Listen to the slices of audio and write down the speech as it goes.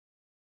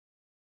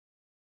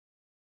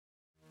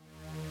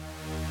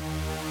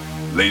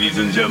Ladies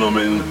and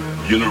gentlemen,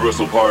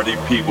 Universal Party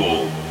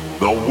people,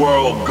 the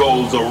world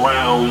goes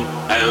around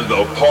and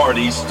the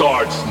party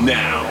starts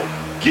now.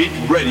 Get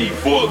ready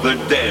for the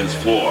dance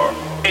floor.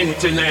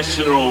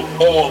 International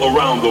all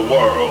around the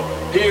world.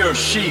 Here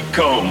she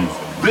comes.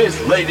 This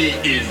lady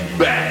is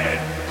bad.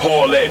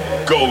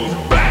 Paulette goes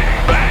back.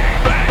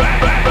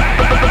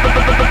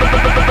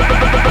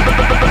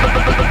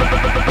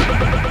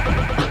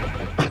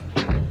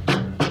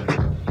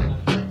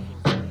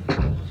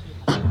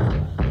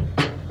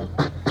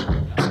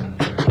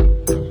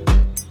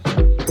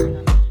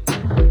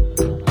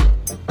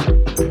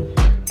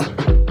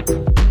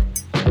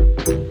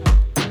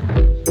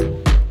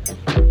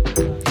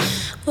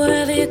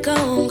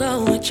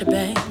 Go with your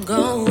babe,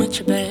 go with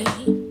your babe.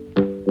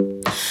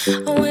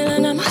 I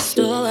went in my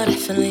store, I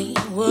definitely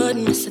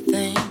wouldn't miss a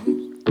thing.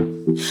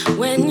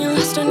 When you're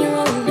lost on your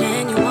own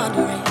and you're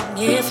wondering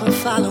if I'm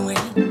following,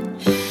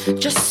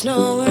 just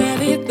know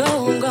wherever you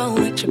go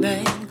with your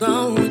babe,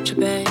 go with your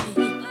babe.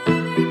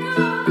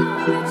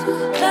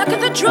 Look at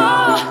the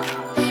draw,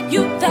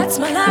 that's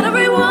my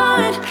lottery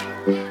one.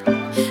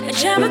 And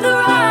jam of the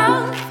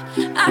round,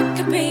 I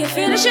could be your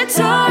finishing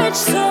touch.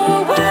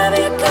 So wherever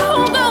you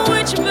go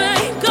with your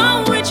babe,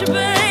 go with your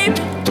babe.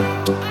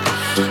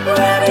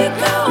 Wherever you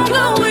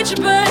go with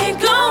your babe,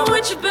 go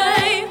with your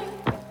babe.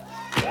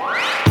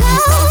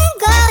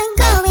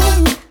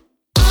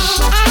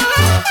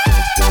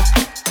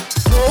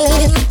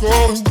 Going.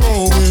 Going.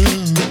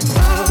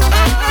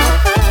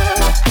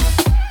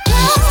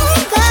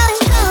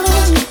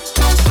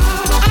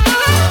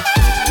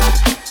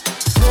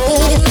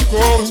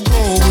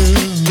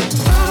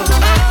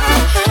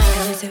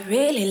 Is it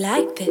really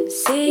like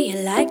this? See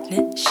your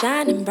likeness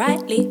shining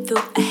brightly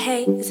through a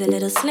haze. A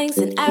little slings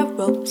and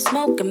arrows,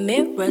 smoke and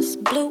mirrors,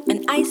 blue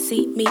and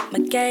icy meet my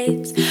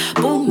gaze.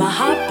 Boom, my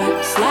heart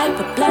bursts like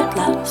a blood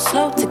love,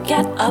 slow to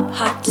get up,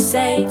 hard to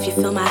save. You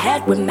fill my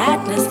head with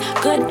madness,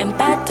 good and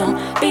bad. Don't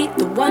be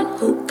the one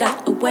who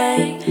got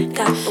away,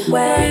 got away.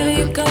 Wherever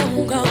you go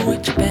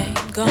with your babe,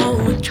 go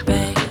with your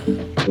babe.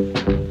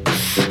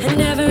 And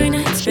every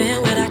night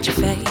spent without your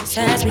face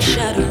has me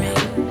shuddering.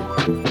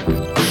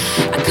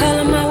 I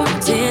color my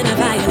words in a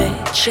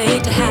violet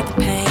shade to hide the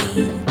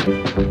pain.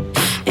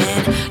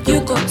 And you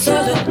go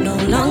solo no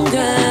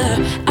longer.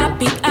 I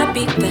beat that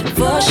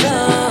for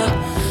sure.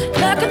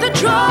 Look at the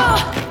draw,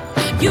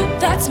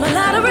 that's my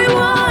lottery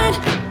one.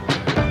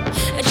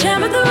 A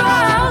gem of the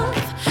round,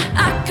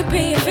 I could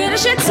be your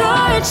finishing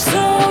touch.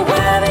 So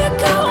wherever you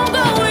go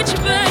with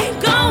your babe,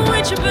 go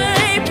with your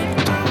babe.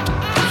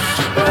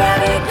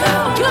 Wherever you go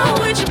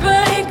with your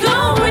babe,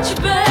 go with your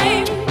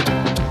babe.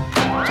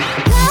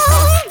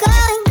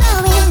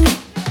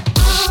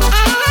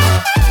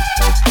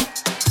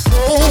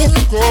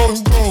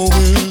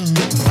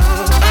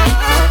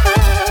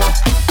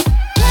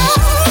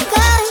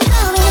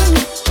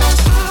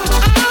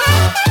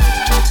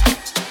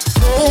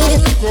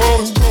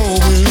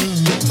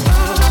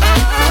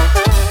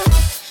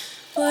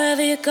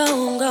 Wherever you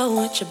go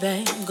with your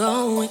babe,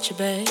 go with your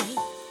babe.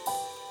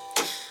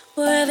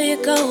 Wherever you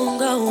go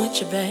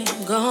with your babe,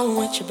 go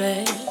with your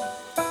babe.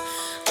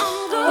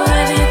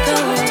 Wherever you go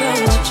with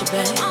your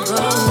babe,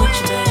 go with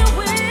your babe.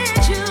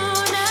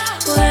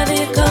 Wherever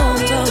you go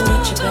with your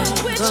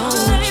babe, go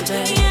with your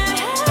babe.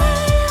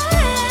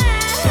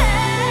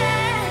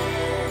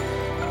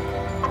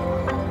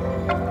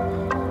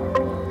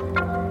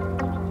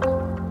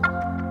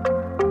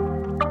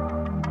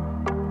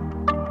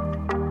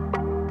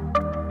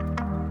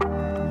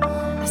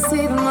 I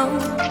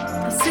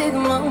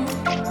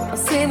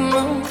see the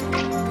moon.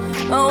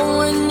 Oh,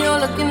 when you're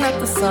looking at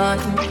the sun.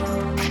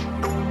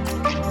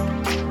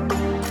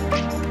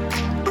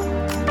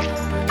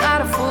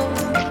 Not a fool,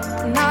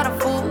 not a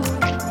fool,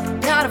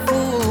 not a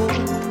fool.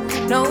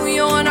 No,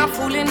 you're not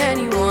fooling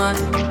anyone.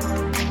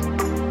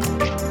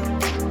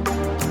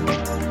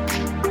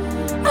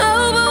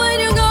 Oh, but when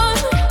you're gone,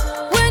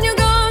 when you're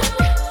gone,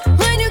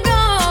 when you're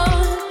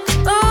gone,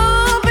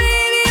 oh,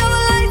 baby, all the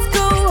lights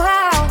go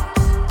out.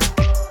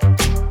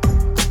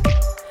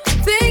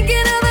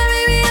 Thinking of that,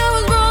 baby, I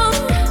was wrong.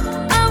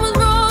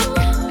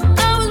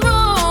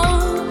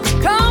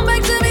 Come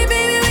back to me,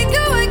 baby, we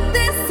can work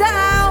this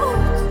out.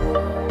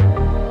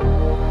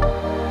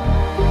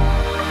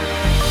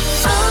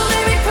 Oh,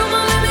 baby, come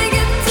on, let me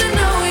get to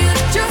know you.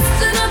 Just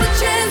another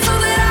chance.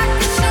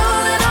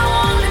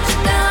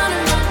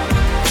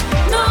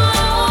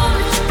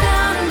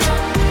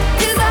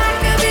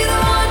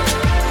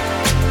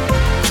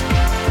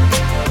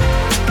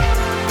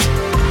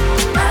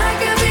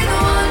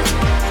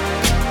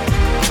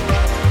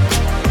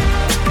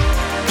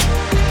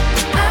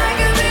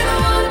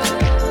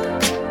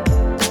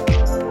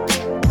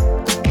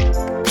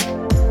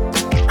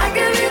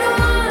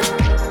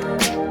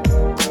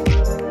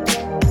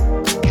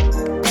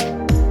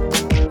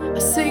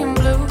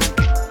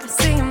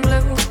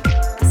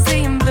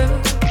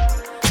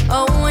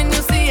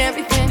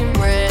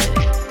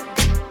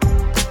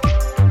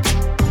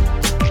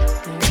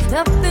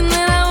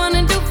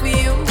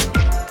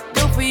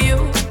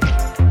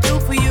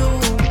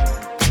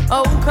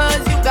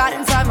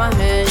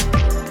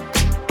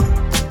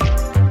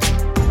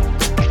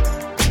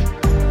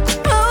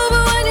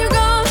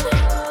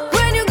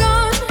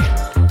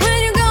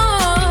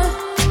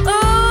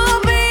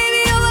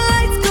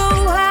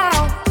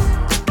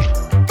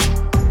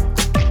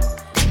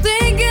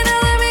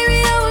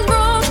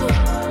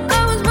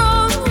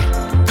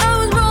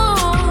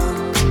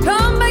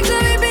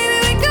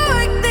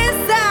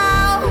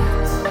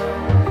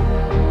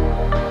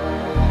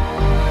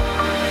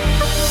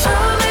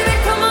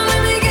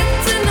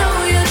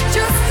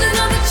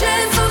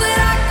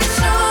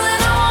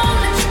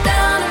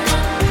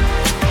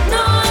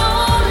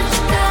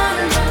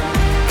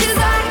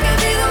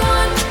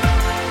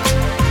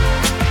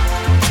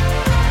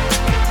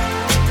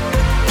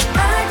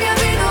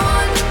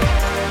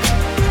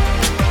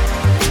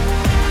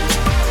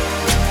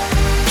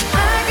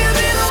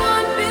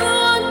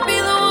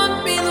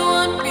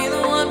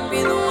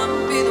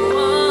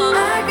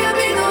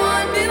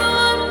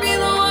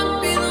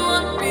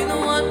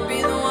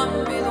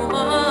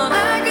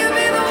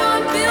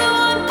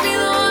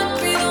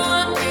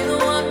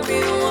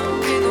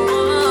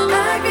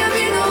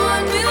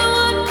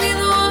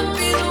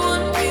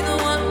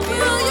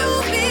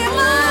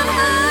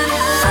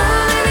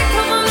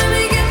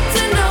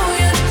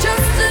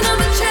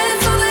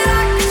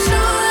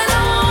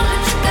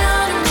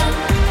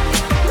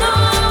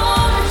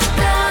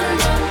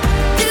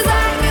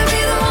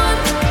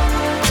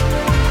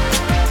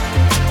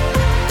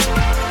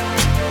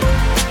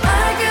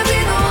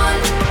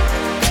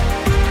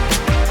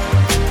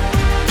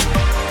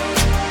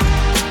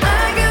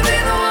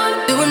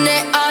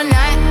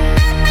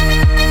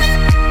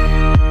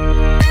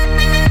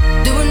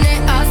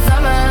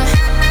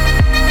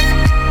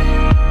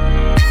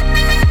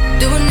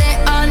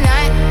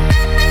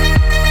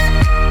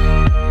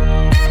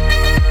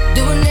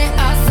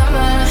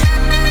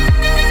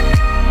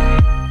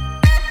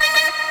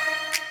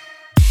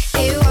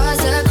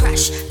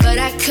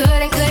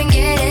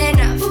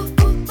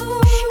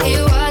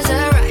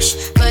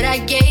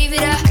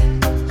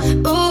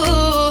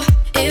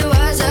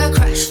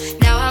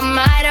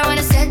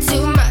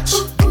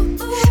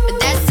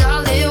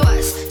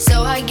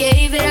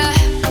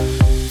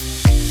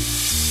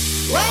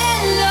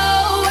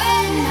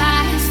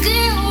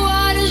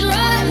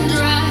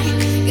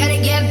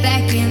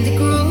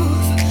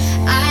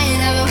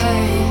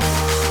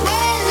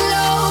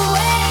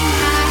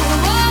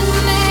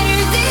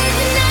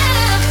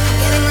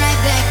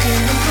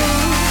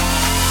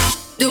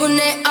 Doing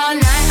it all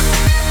night.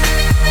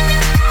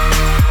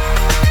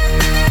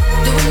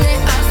 Doing it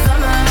all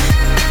summer.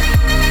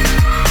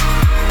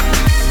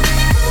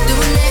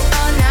 Doing it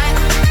all night.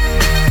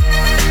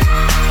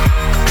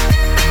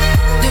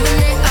 Doing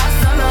it all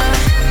summer.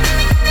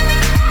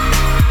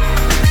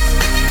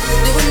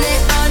 Doing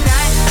it all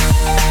night.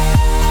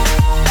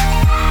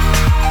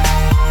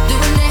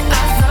 Doing it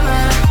all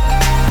summer.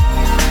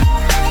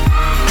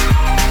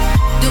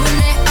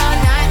 Doing it all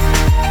night.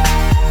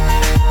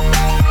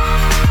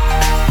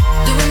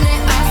 Doing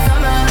it all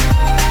summer.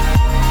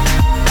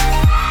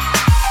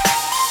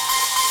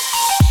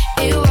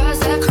 It was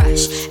a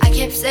crush. I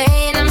kept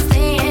saying I'm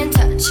staying in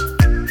touch,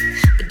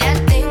 but that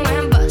thing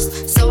went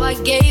bust, so I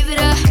gave it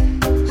a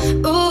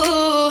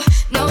ooh.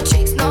 No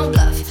tricks, no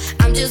bluff.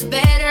 I'm just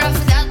better off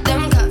without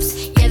them cuffs.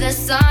 Yeah, the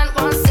sun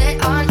won't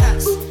set on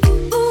us.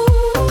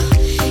 Ooh,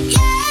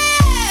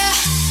 yeah.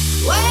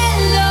 When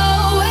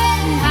low,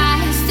 when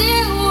high,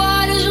 still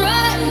waters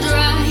run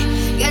dry.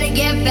 Gotta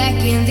get back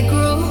in the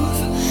groove.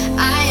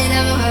 I ain't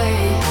never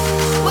heard.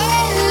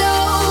 When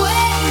low,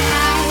 when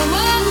high,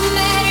 what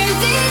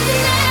matters is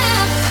now.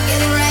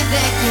 Getting right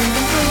back in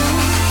the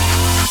groove.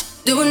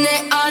 Doing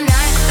it all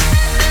night.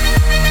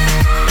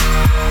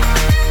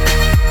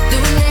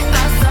 Doing it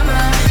all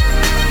summer.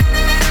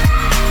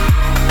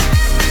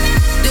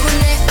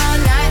 Doing it all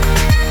night.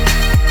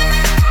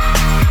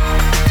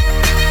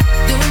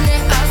 Doing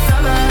it all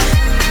summer.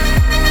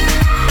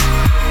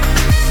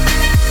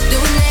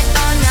 Doing it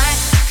all night.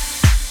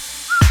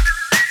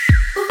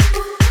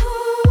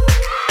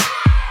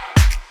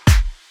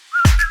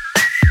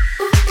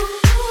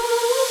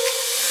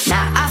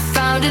 Now I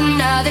found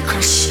another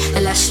crush.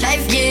 The lush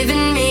life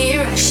giving me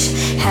a rush.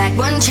 Had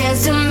one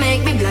chance to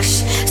make me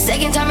blush.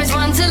 Second time is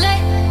one too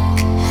late.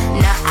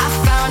 Now I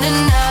found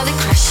another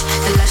crush.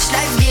 The lush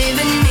life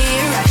giving me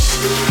a rush.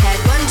 Had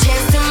one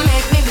chance to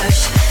make me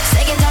blush.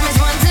 Second time is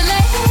one too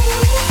late.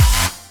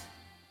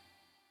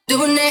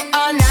 Doing it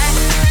all night.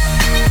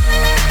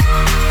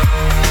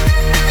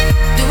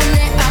 Doing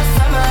it all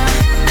summer.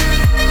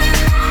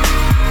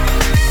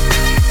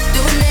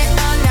 Doing it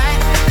all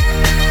night.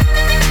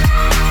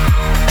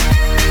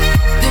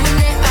 Doing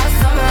it all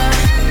summer.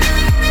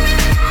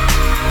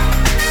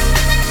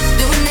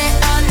 Doing it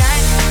all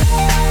night.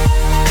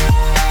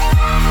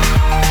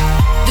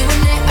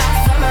 Doing it all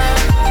summer.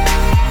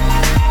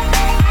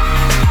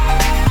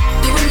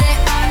 Doing it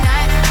all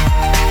night.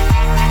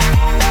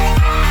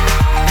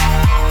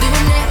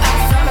 Doing it all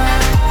summer.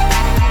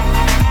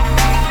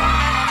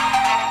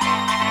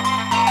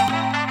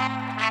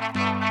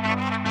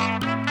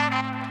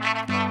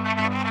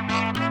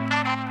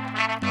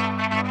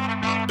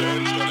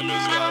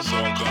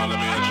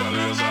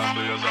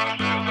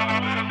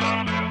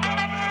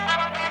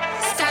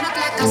 Stand up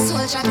like a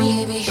soldier,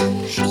 baby.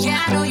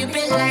 Yeah, I know you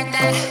been like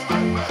that.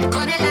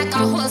 Gun it like a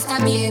holster,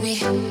 baby.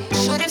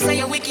 Show them say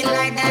you're wicked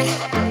like that.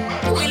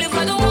 We live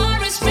where the war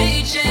is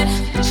raging,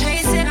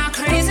 chasing our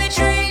crazy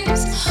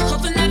dreams,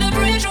 hoping that the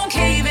bridge won't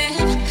cave in.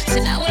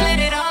 So now we'll let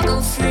it all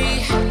go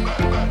free.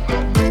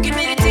 Give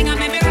me the thing, I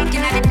made me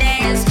rockin' at the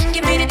dance.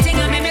 Give me the thing,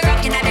 I made me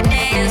rockin' at the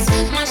dance.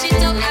 Man, she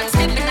talk like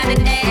stepping at the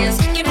dance.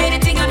 Give me the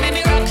thing, I made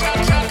me rock, rock,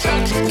 rock,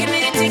 rock. Give me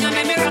the thing, I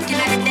made me rockin'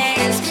 at the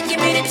dance. Give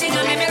me the thing,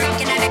 I made me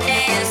rockin' at the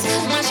dance.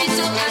 Man, she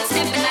talk like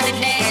stepping at the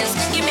dance.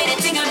 Give me the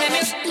thing, I made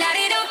me light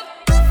it up.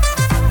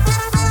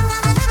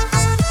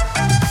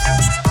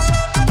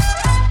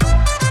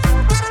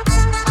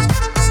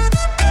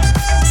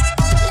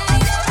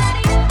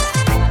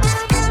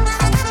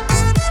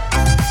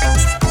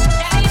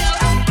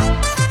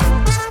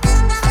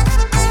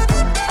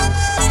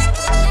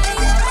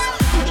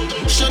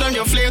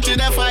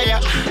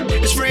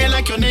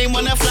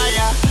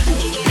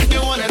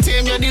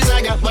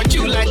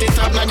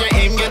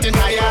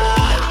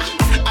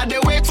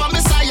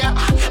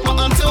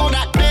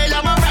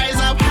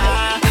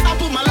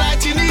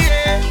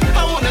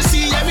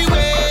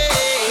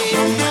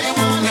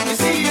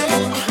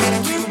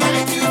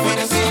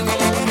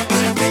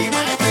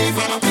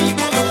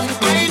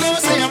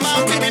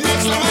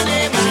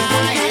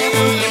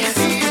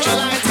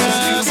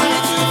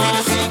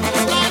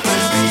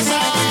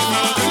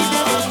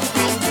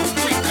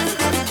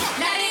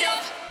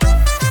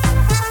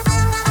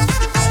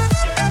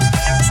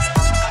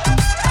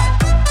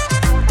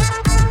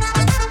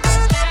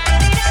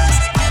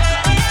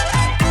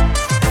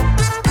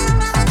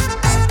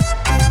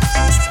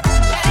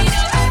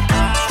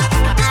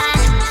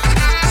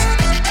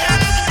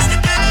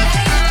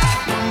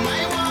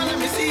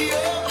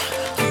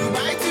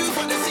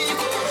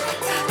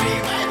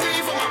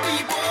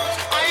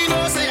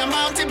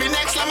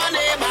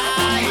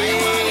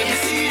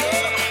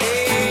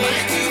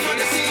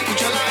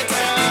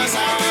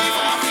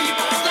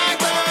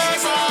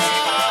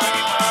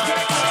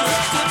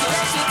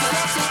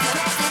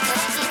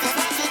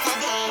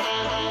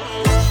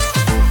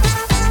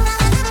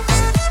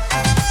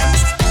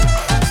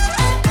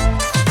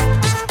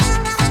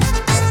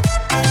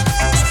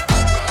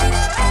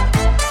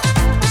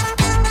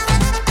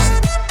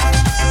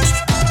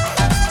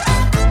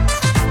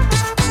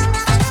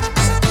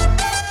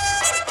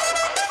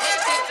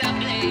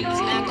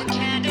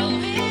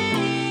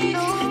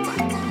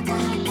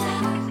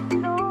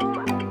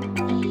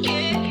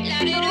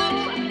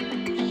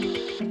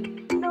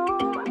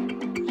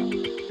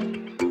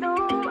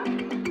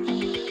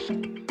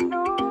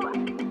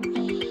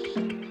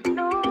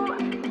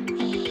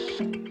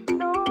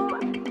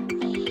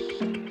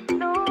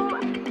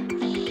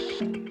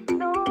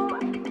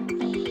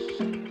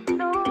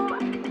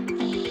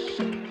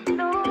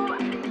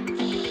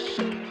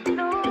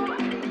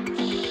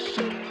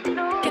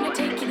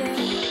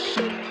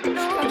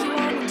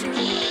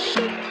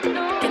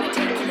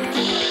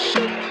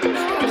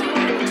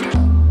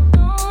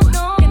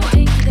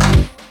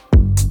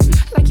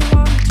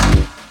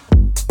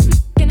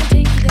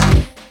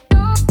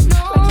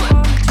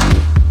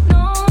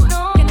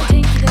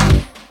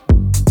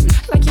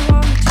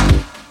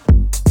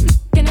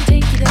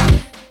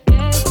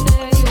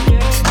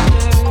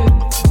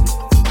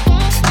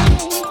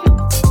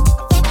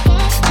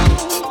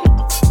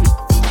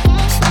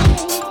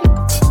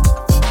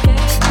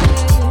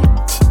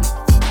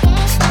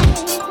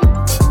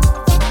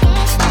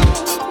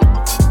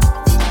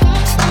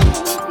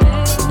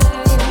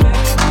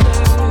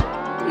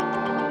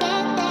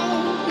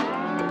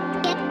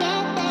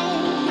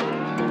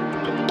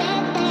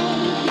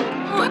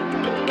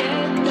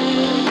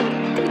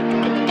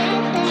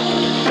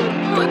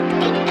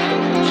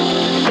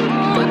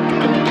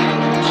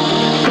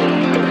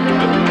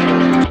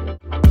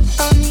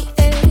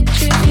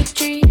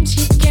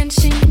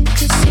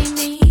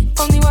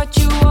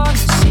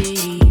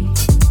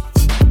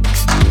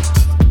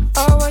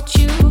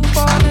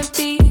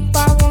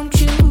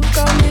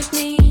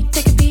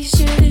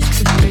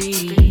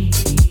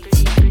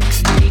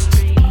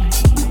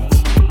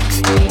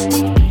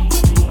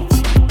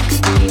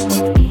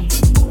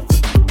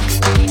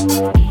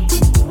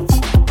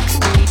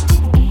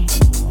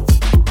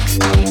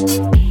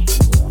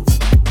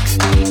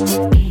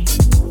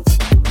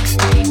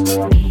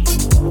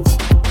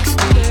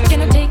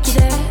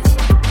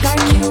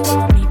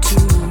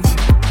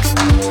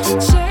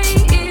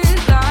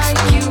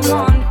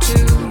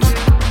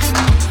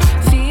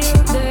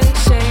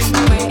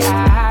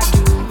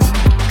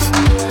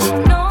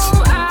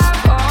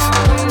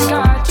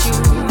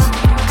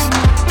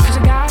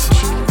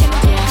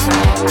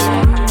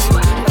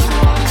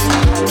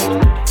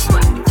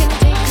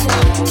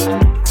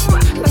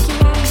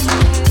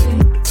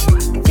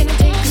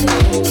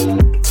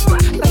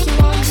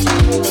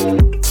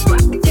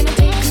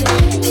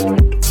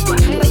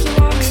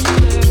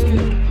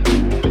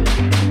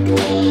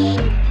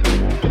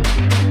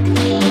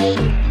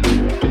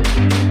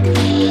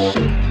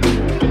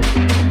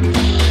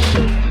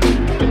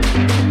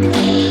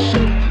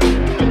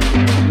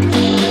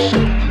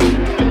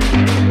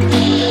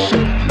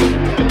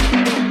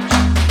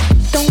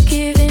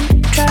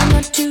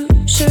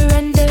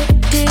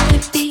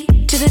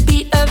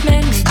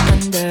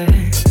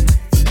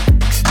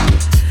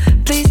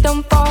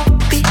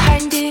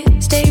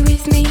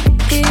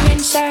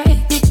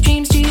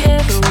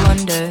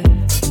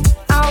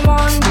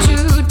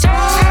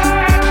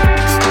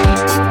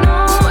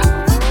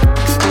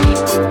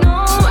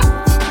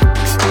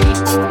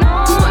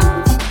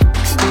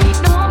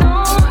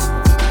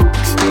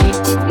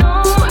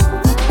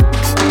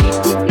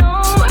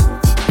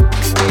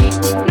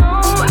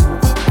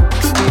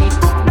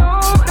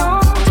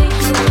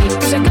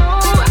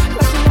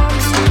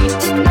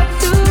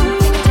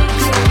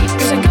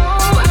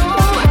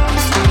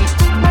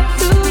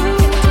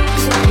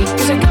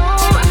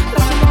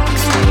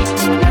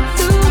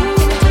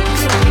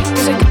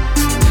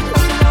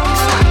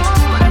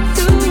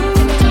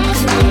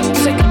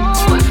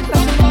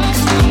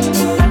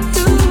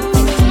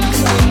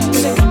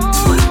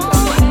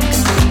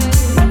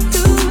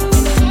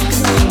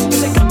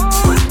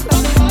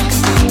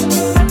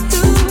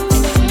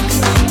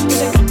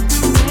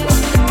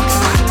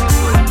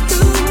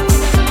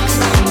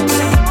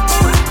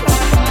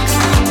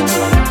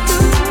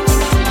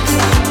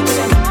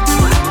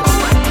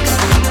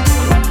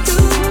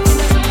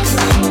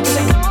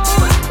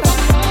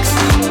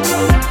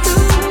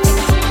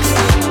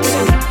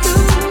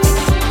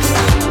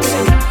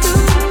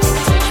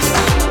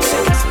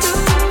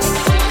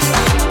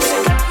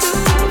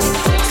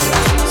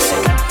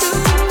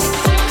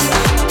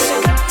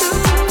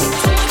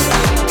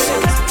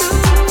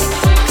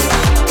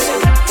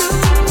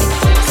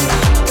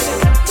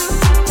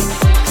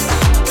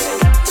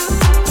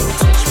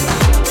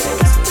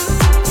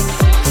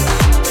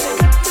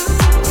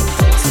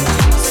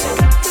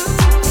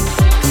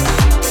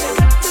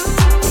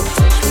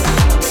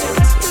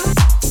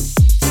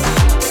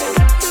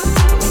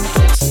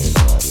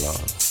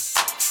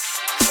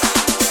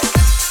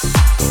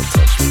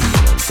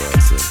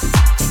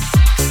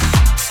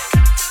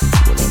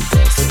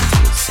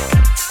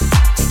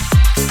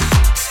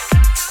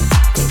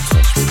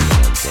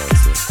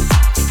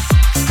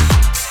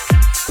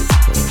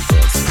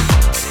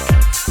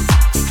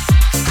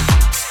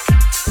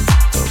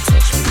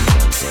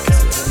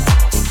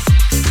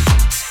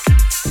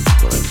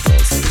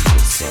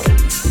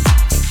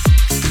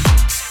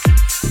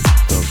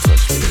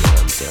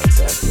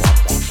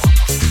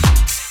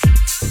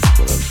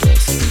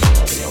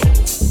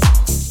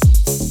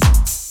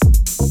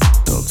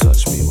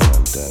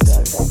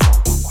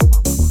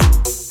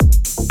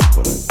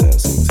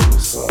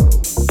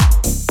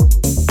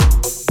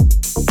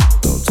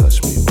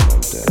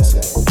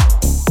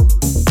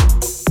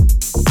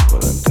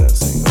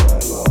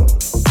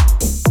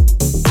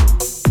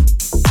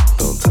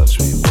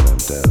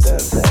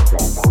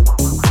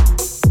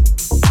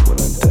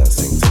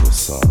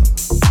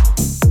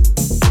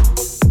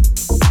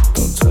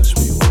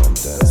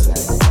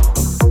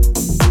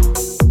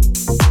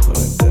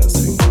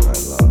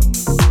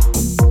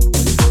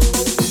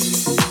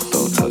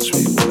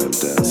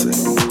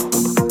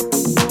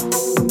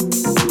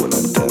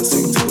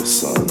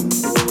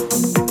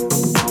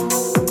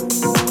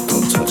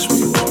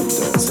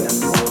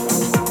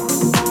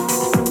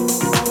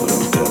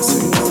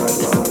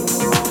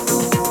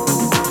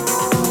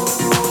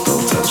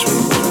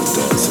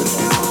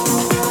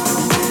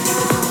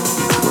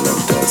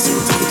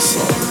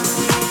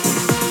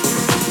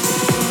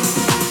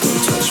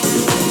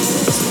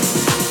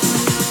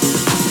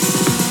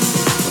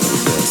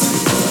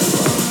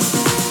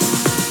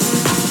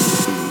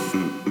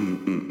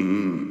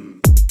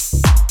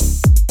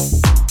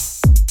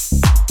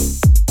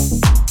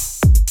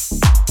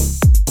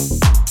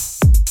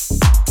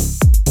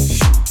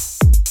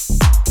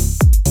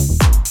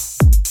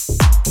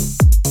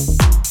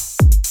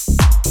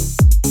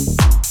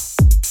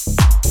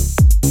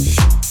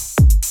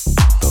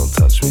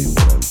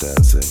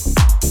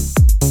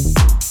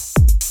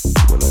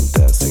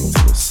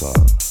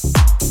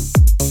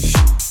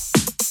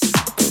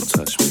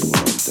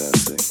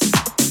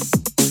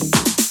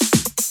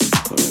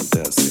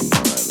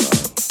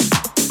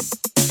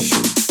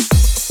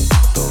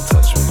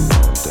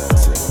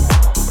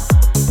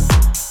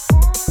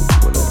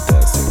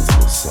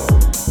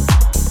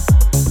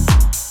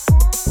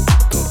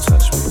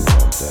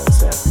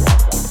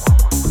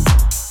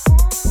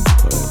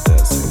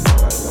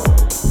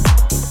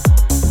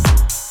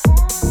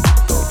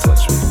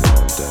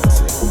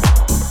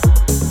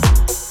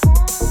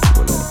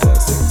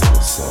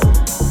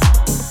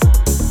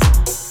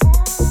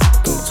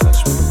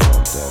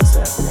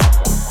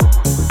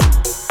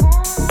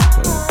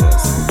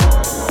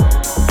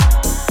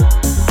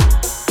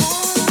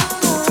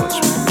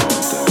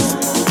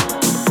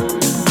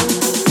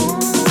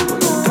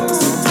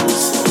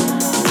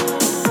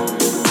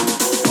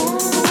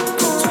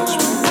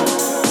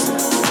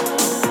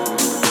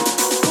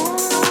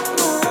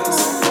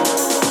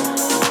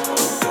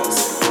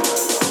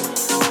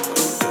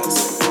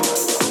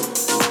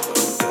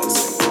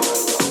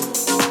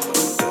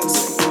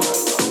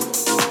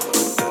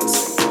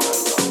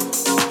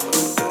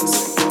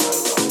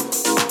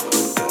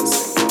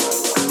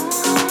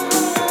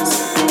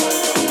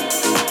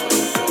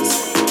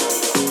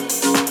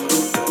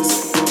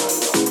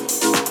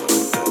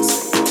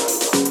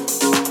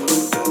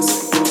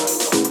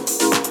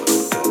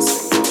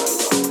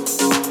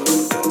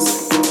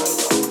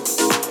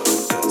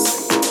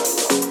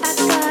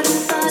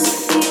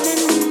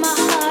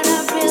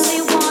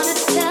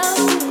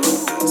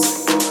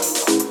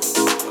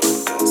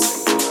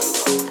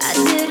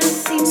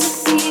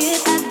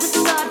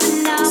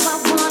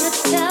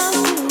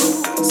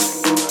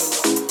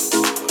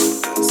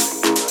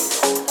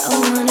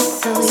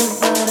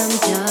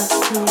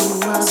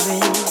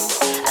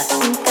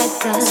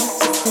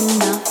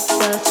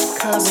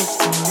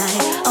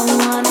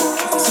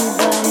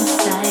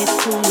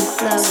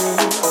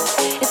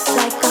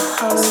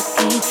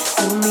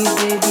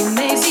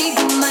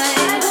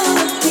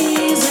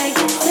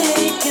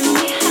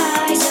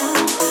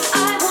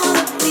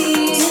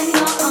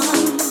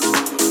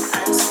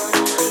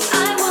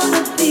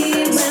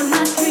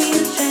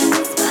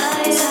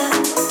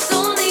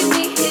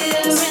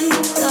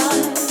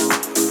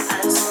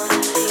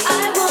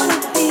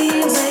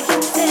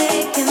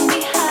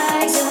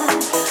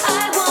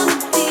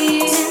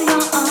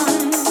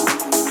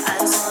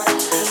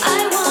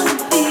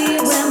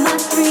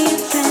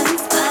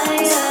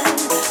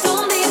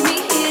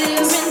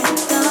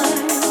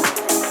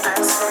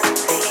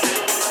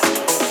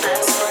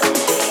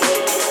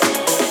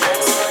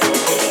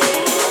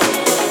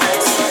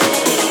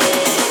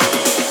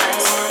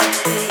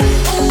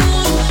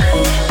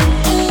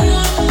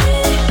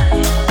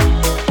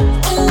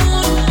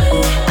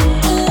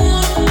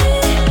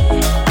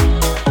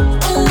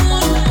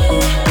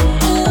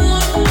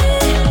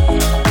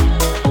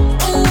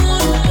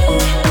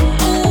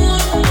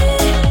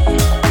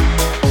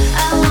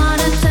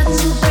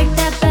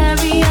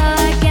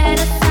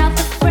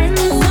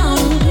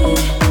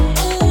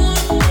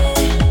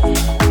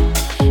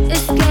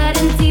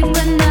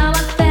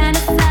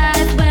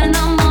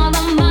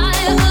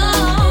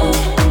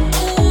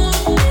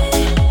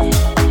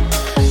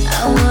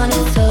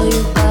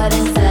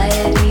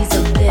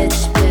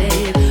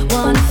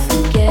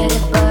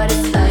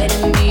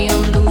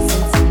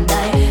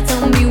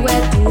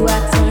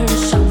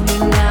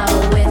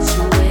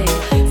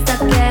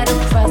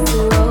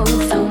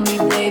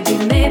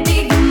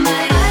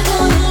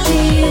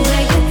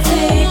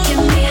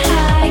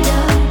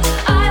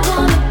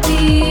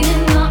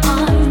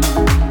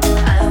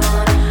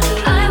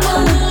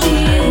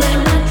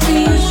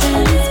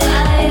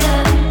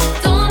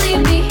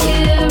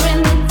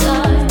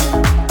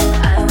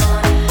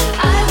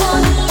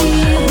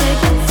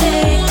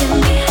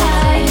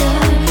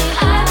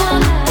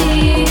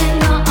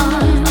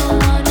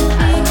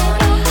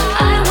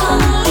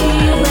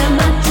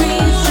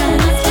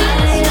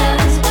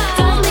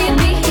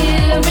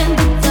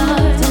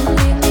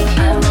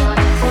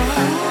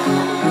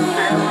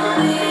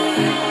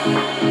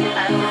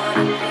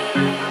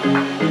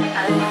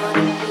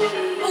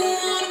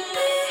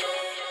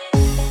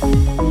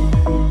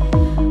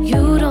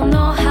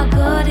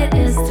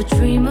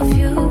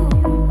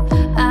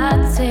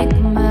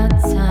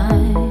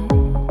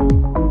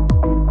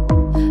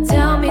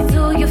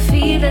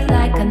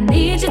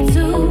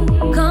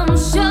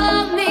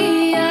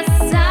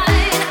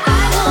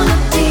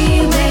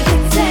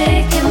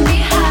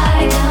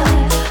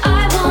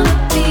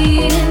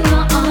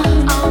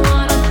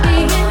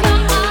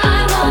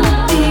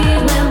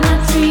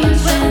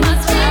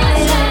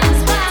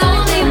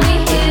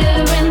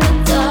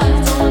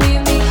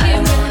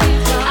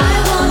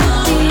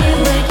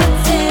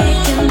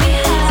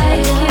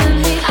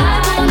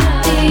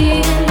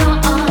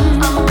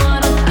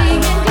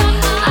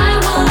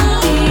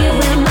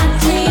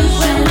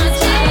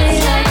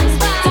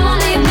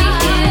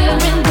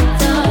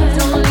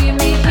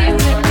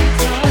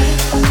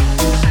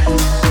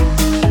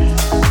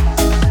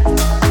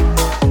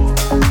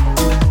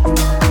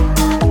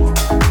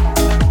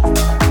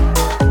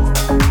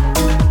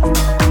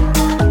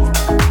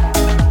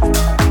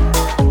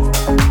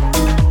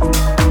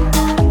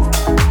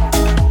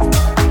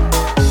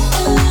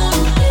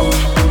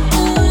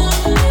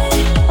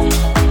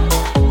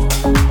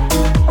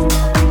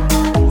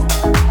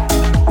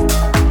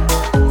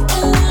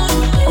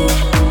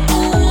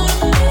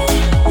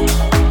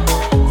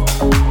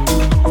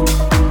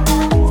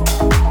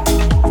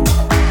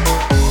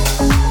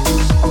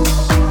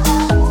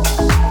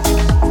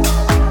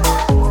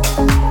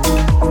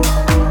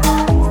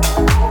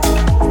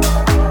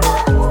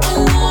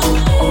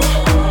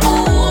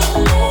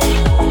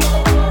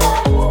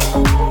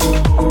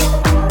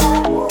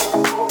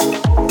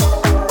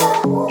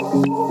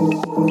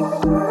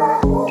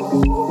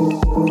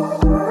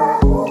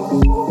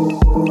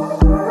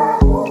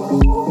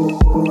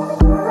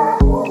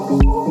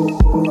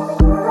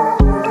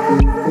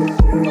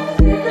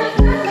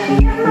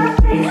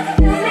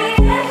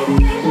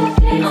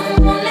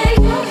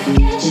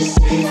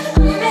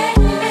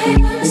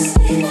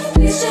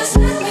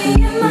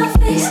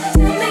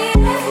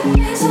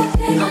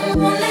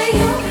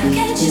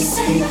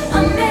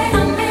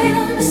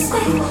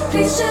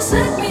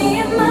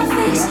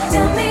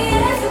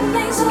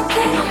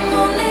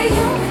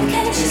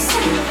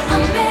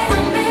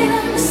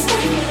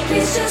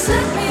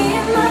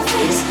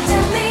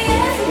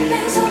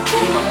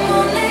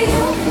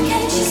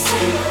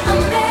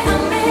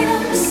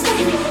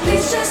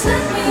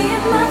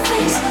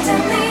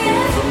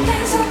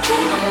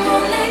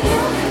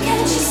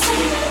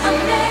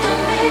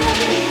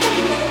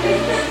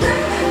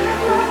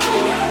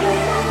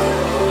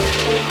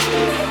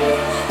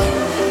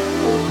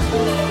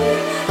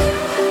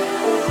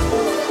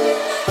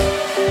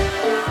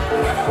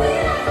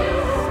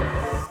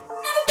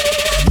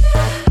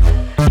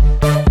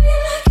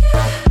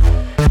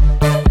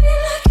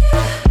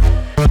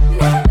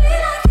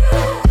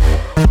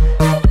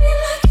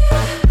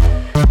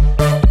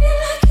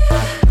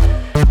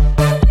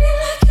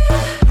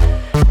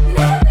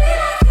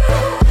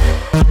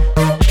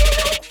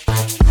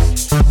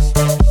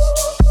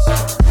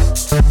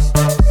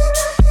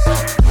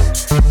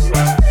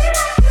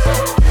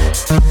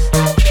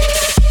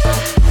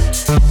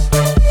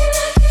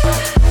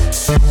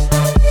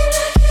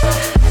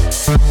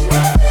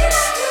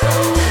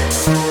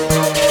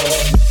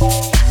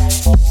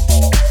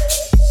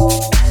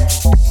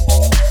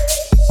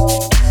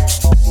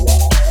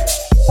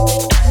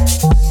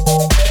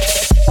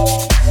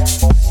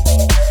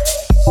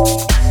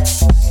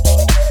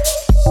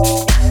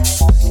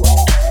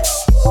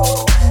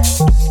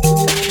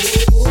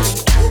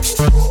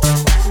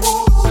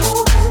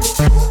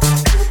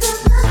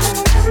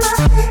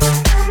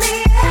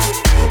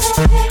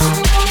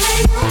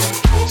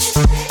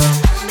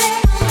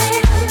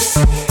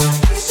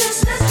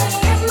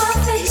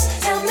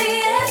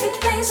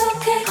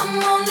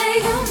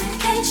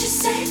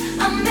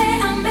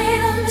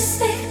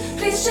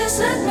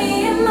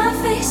 me in my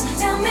face.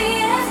 Tell me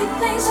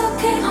everything's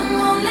okay.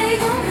 I'm only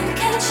human,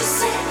 can't you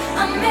see?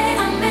 I made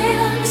a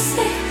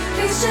mistake.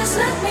 Please just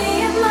look me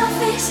in my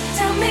face.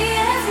 Tell me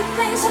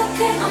everything's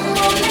okay. I'm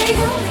only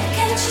human,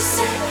 can't you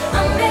see? I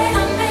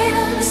made a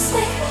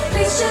mistake.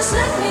 Please just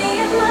look me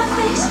in my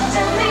face.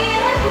 Tell me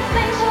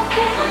everything's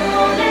okay. I'm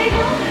only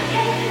human,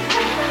 can't you see?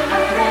 I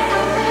made a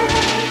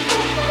mistake.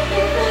 Never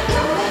be like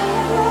you.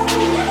 Never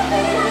be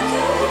like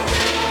you.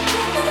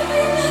 Never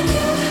be like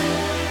you.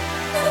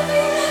 Never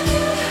be like you.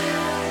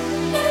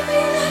 Never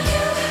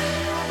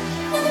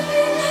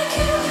be like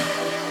you.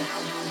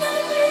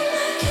 Never be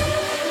like you.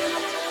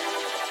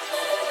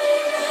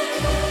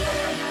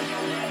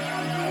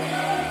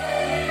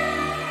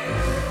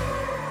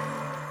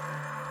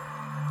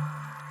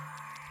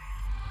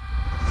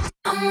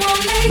 I'm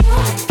only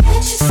human,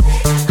 can't you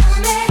see? I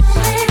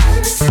made a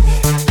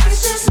mistake.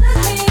 Please just look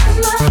me in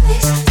my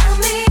face. Tell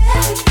me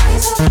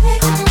everything's okay.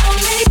 I'm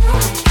only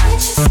human, can't you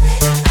see?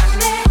 I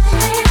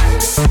made a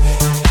mistake.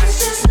 Please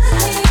just look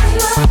me in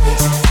my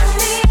face. Tell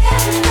me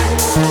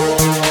everything's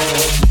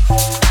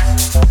okay.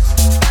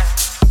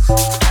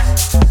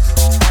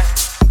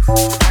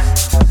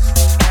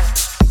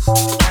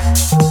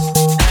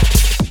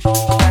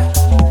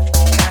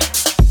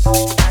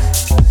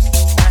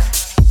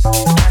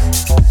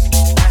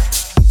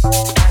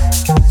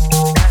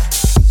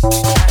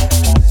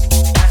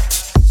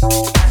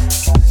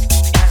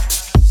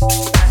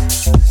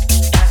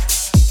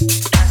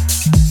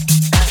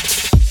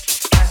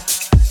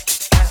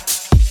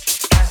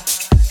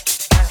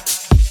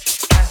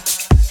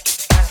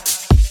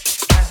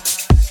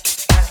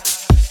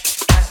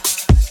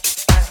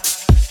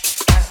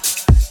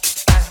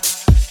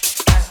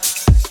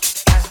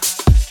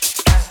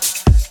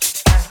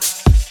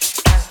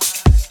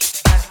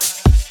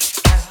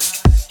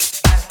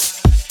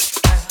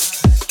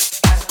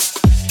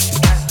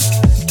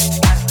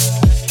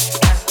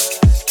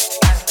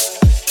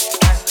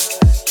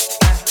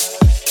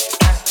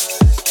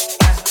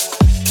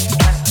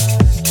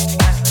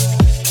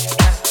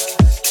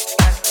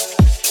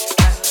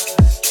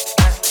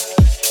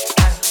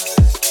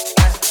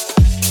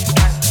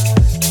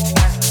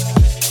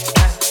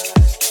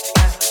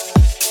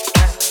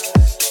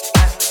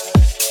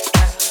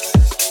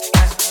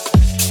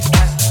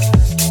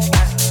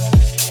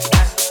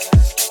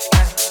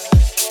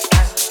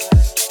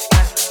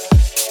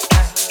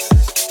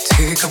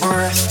 Take a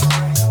breath,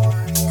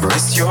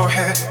 rest your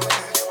head,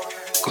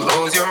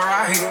 close your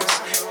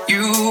eyes,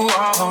 you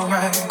are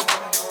right.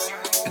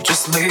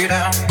 Just lay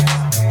down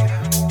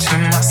to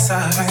my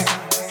side.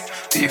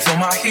 Do you feel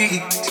my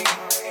heat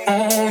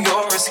on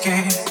your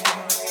skin?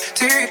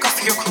 Take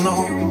off your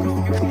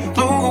clothes,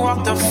 blow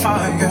out the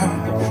fire.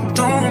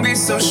 Don't be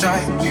so shy,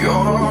 you're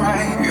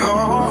right,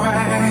 you're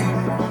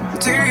right.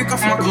 Take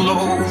off my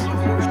clothes,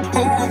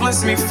 oh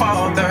bless me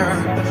Father.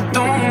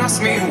 Don't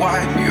ask me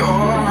why, you're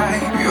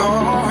right,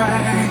 you're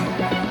right.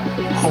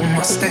 Hold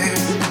my step,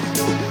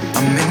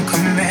 I'm in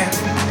command.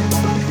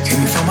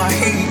 Can you feel my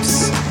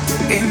hips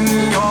in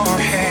your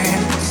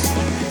hands?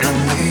 And I'm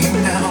laying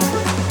down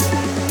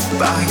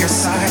by your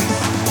side.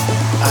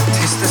 I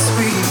taste the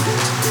sweet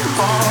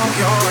of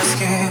your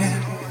skin.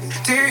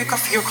 Take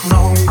off your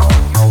clothes,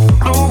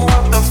 blow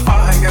out the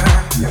fire.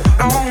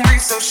 Don't be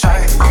so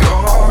shy,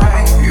 you're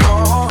right,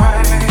 you're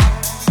right.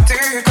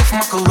 Take off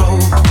my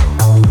clothes,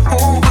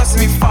 oh bless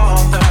me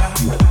Father.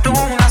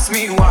 Don't ask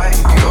me why,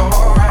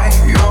 you're right,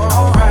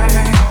 you're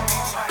right.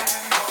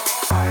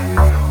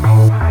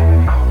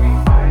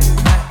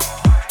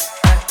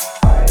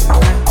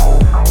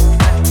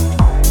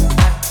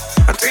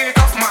 I take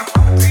off my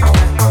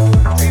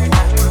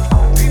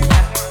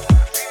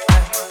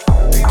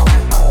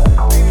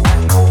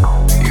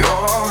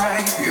you're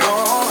right,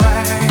 you're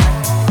right.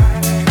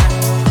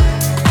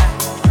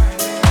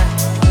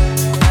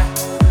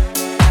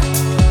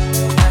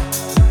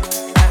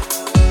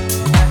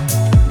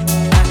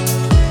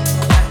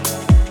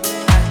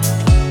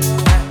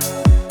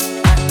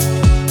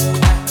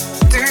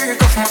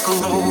 Take off my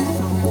clothes,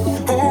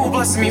 oh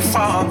bless me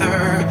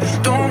Father.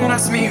 Don't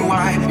ask me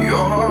why,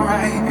 you're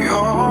right,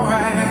 you're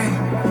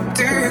right.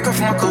 Take off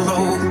my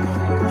clothes,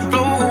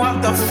 blow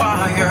out the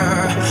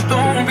fire.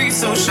 Don't be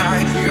so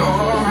shy, you're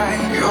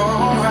right,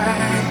 you're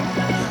right.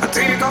 I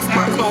take off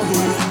my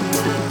clothes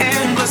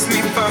and bless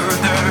me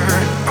further.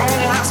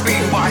 Don't ask me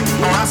why,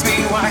 don't ask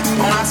me why,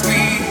 don't ask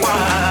me why.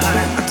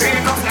 I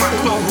take off my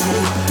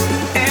clothes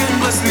and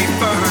bless me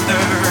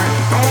further.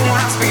 Don't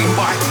ask me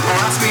why,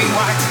 don't ask me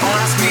why, don't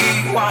ask me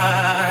why.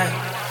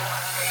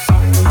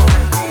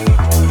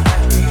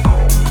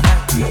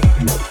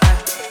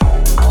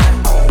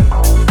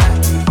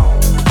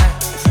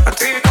 I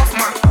take off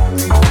my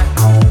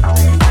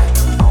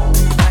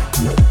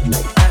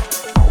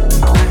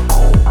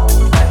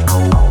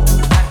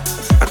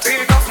I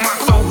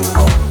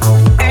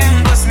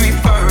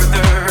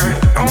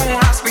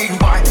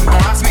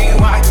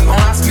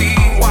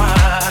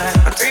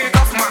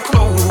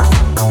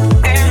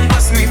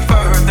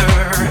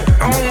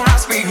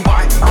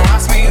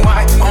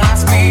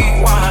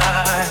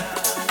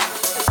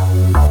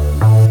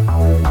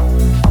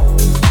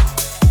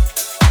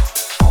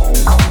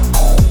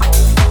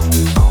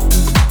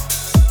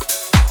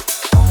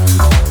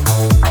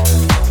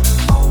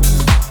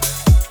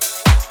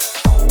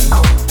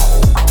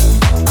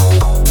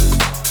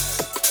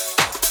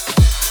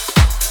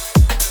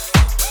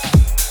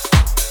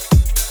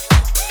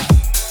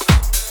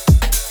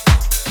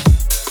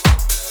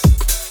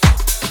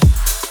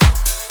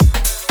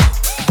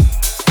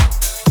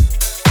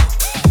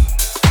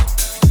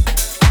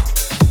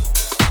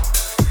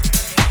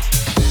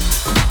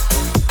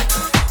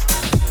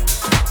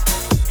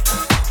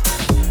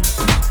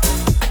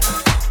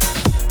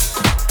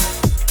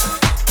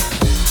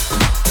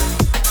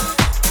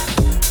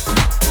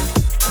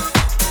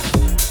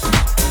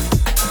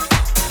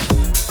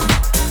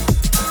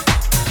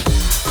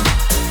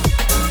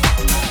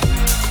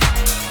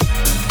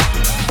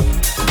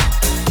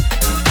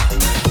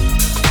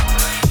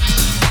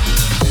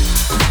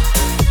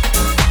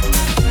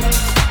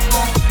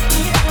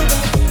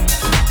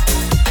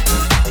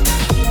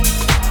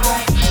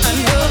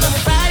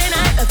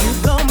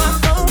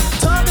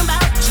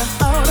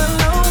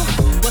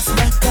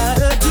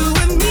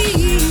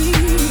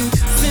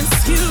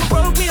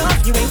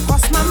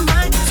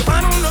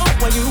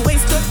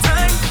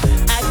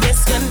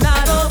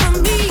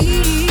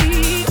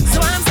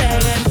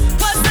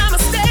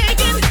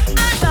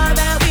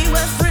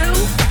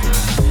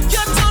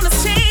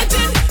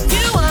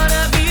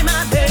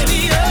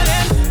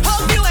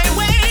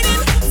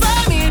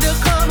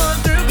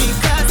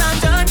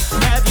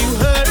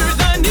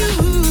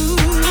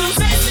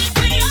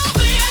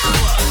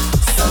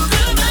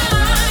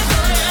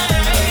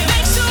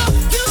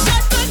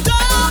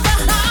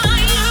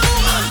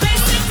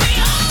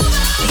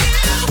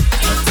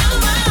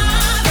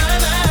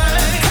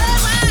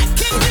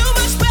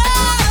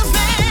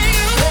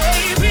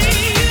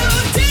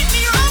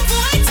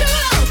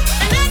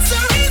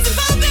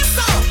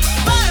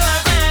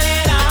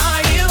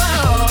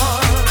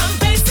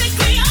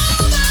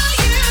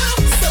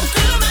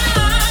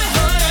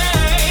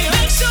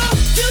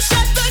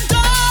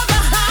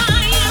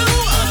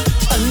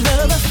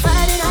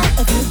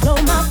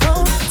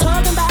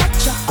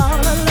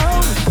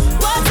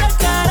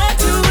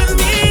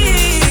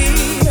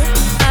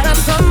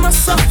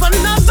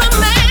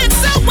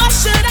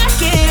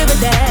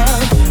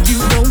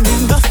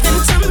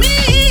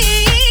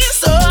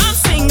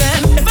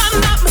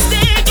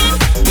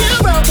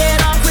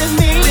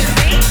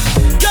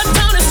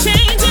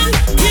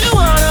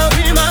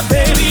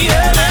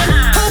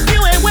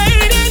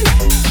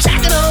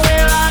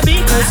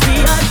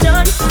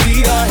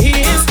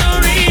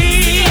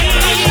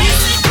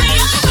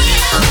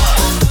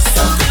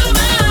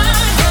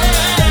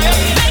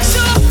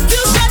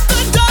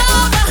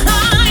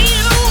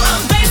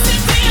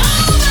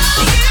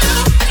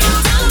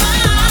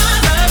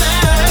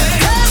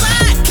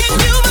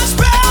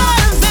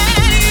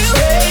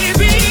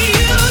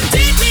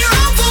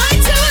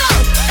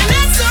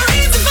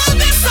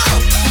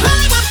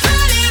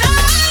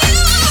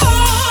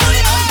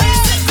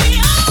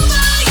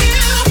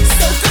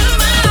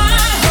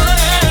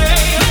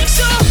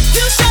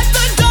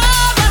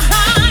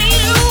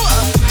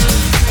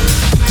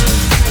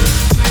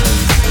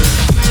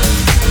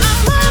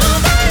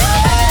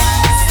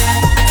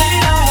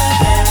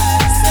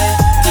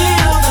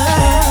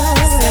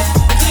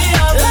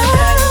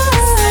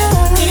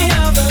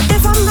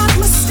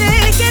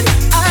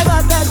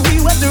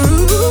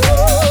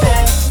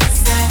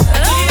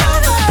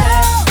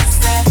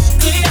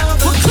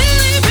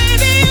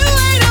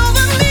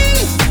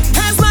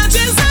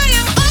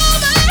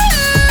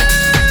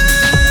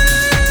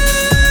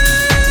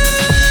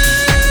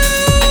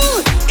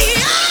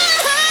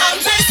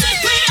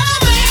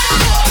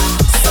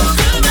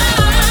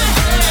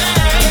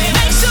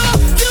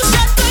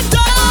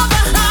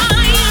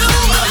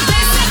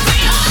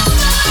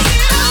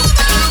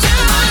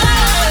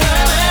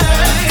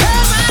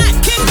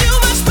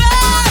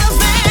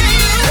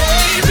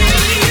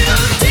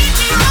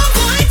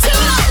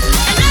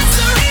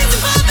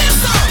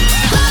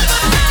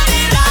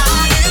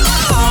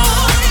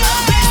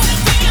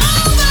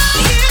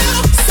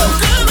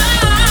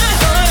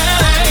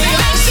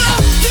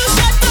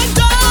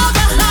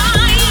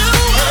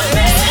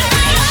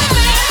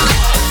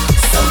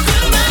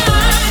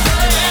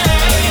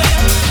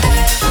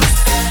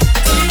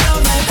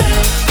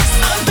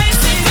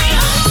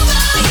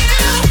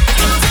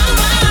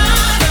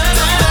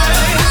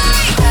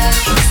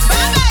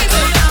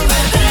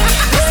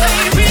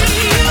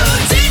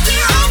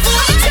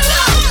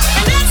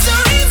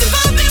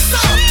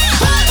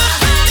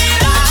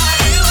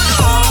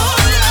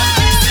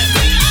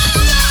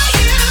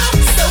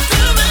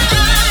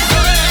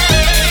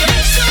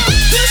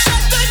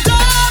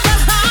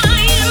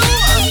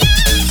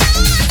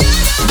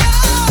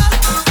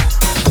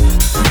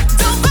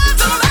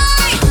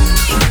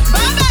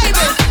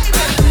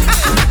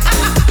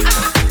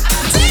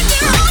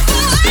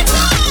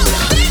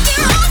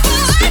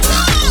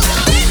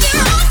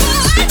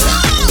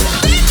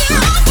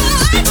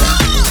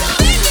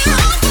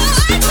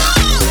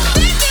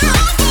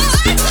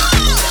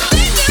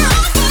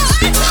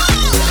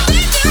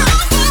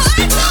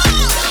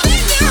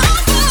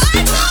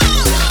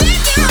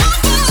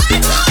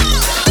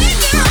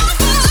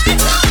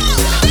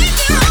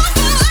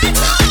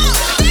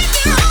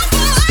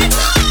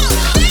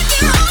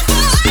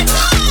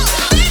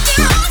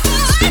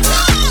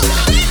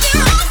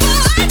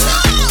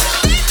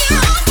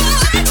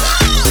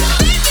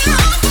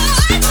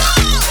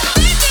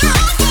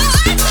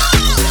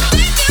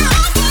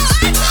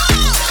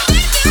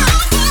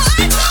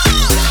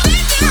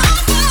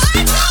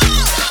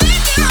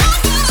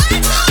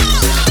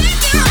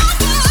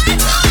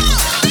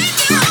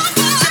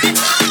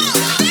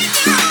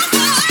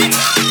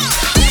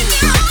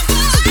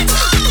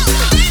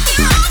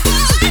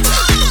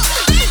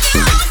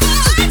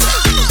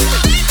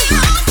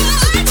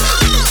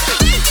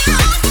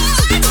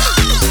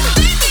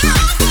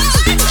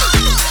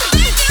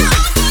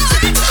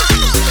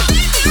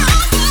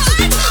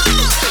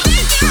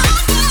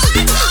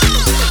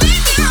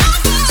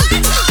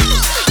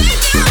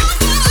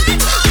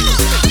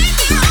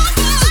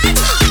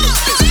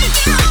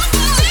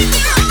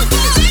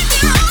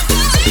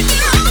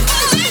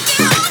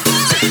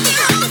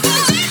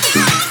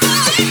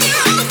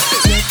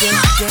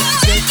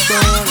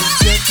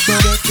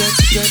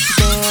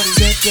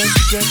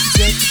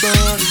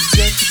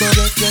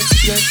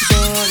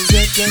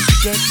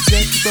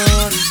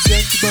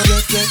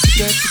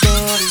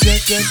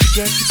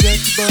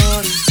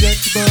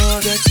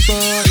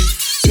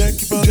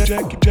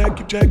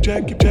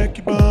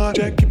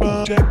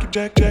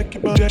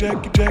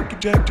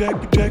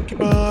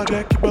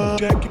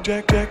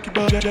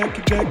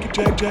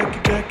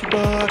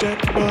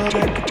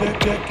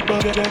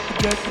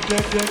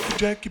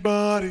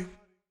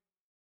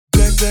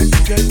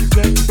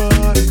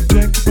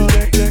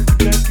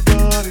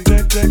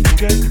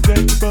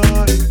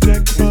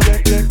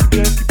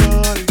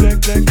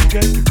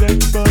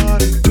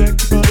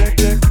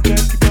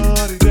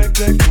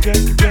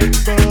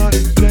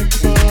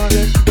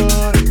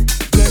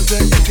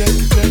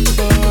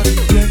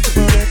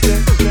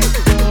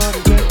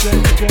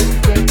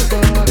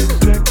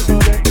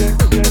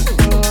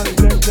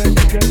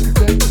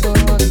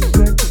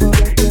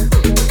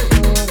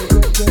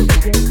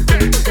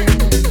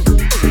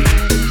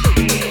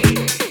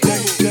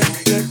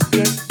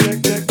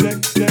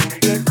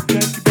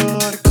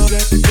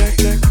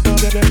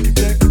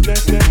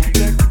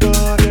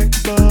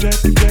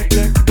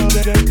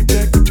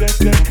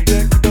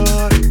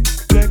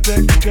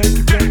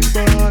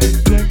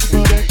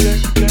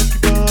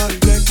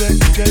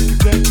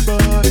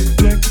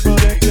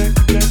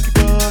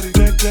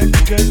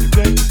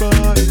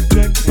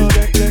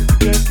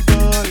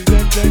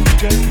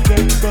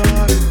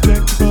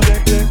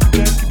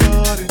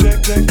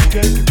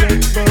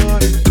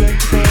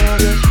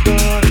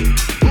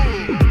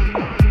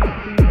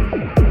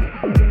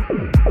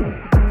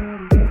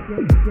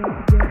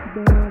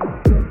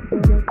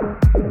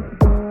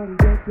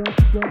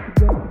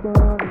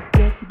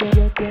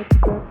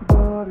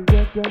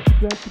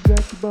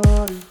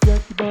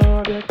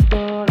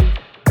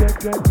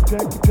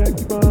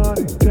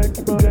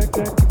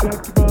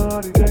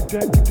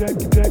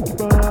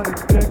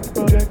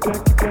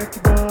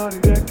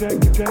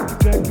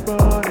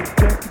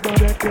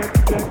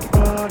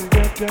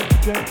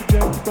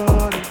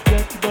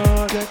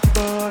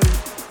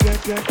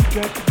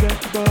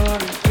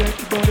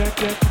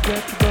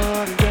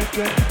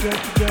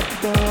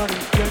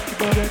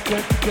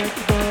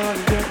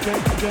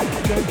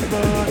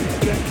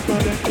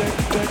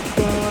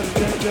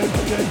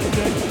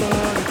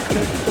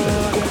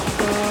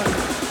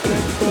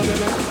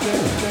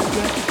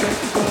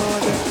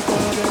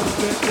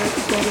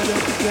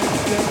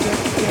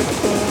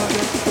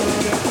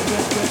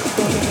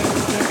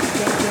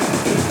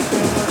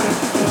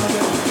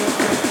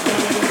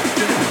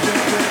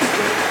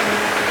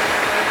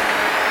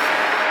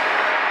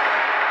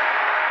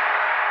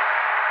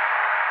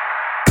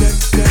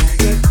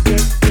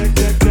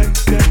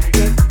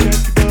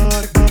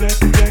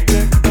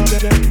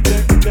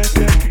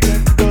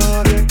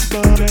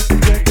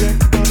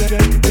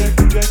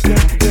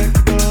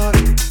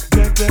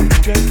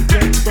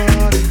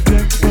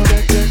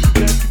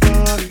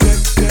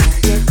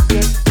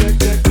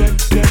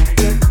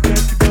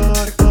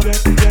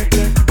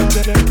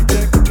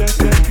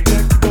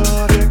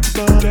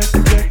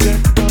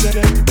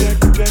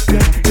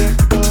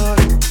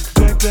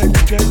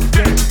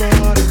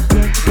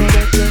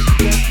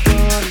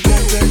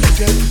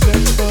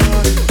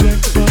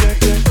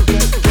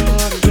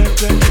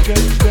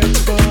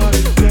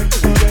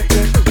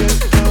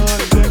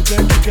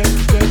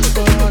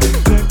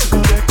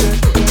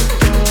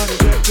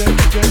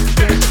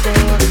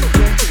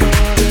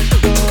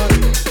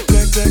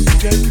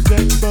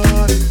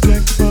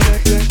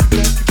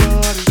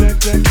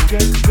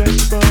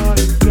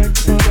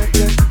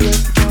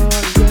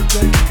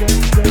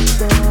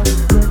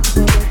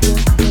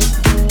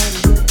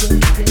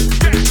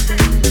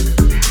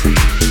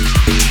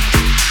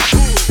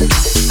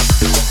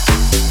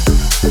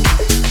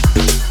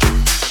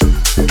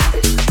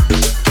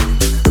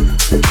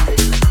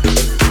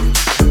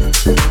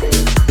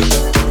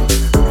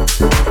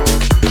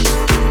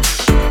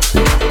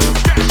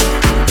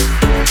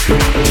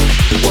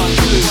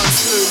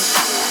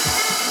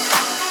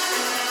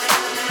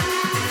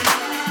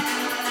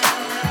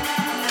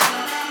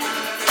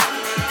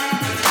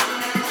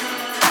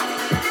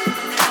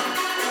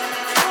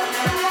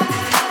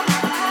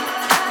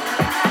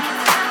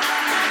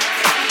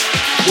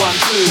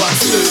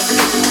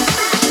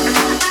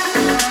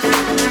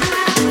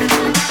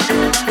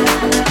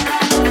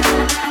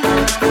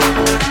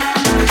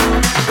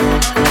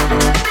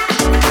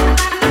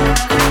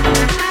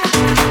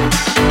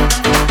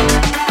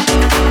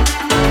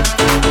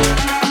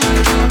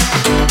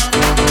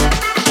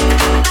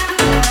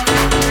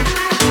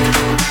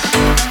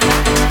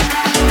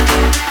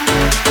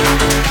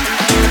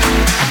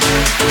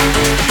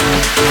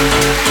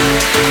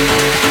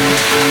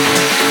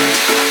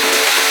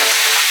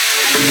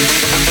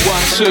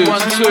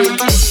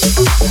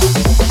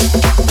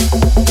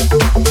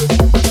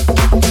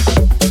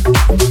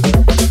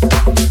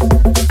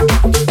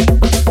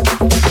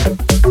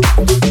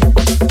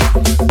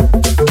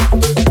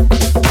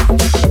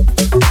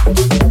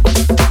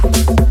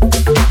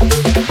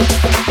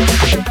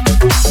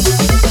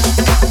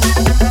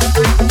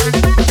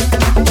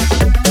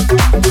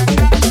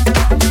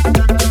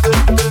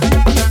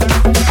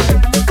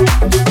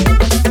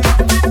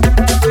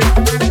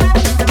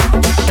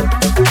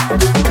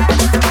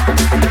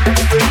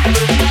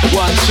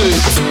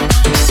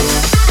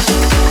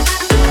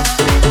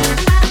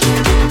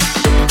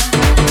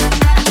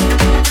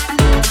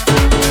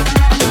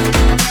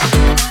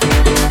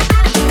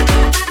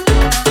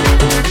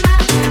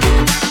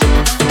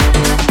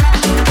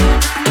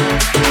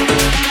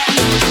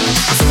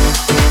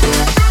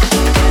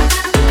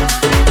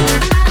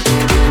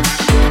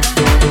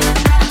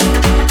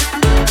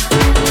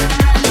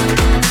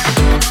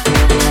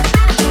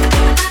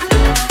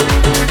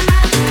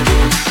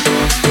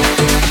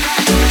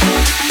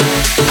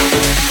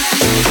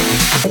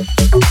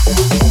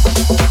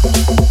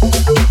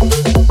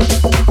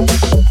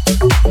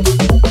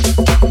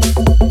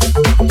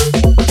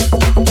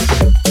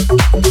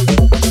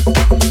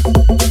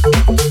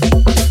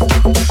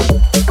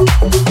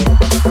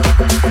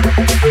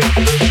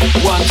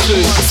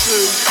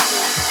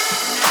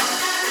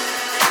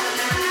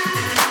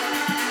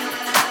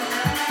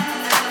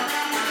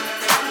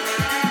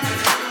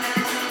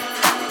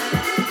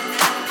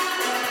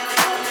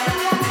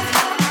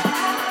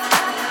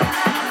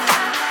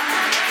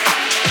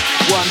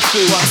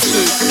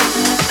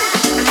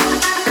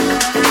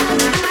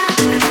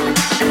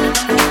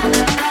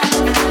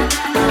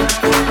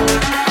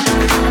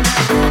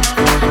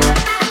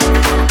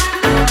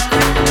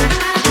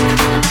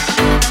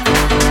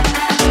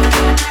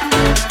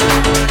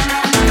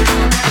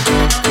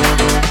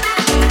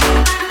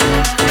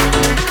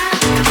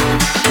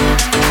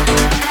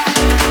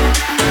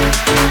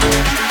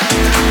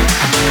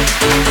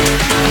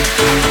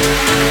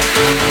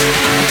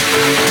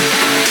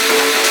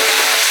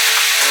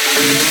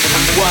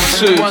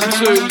One,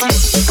 two.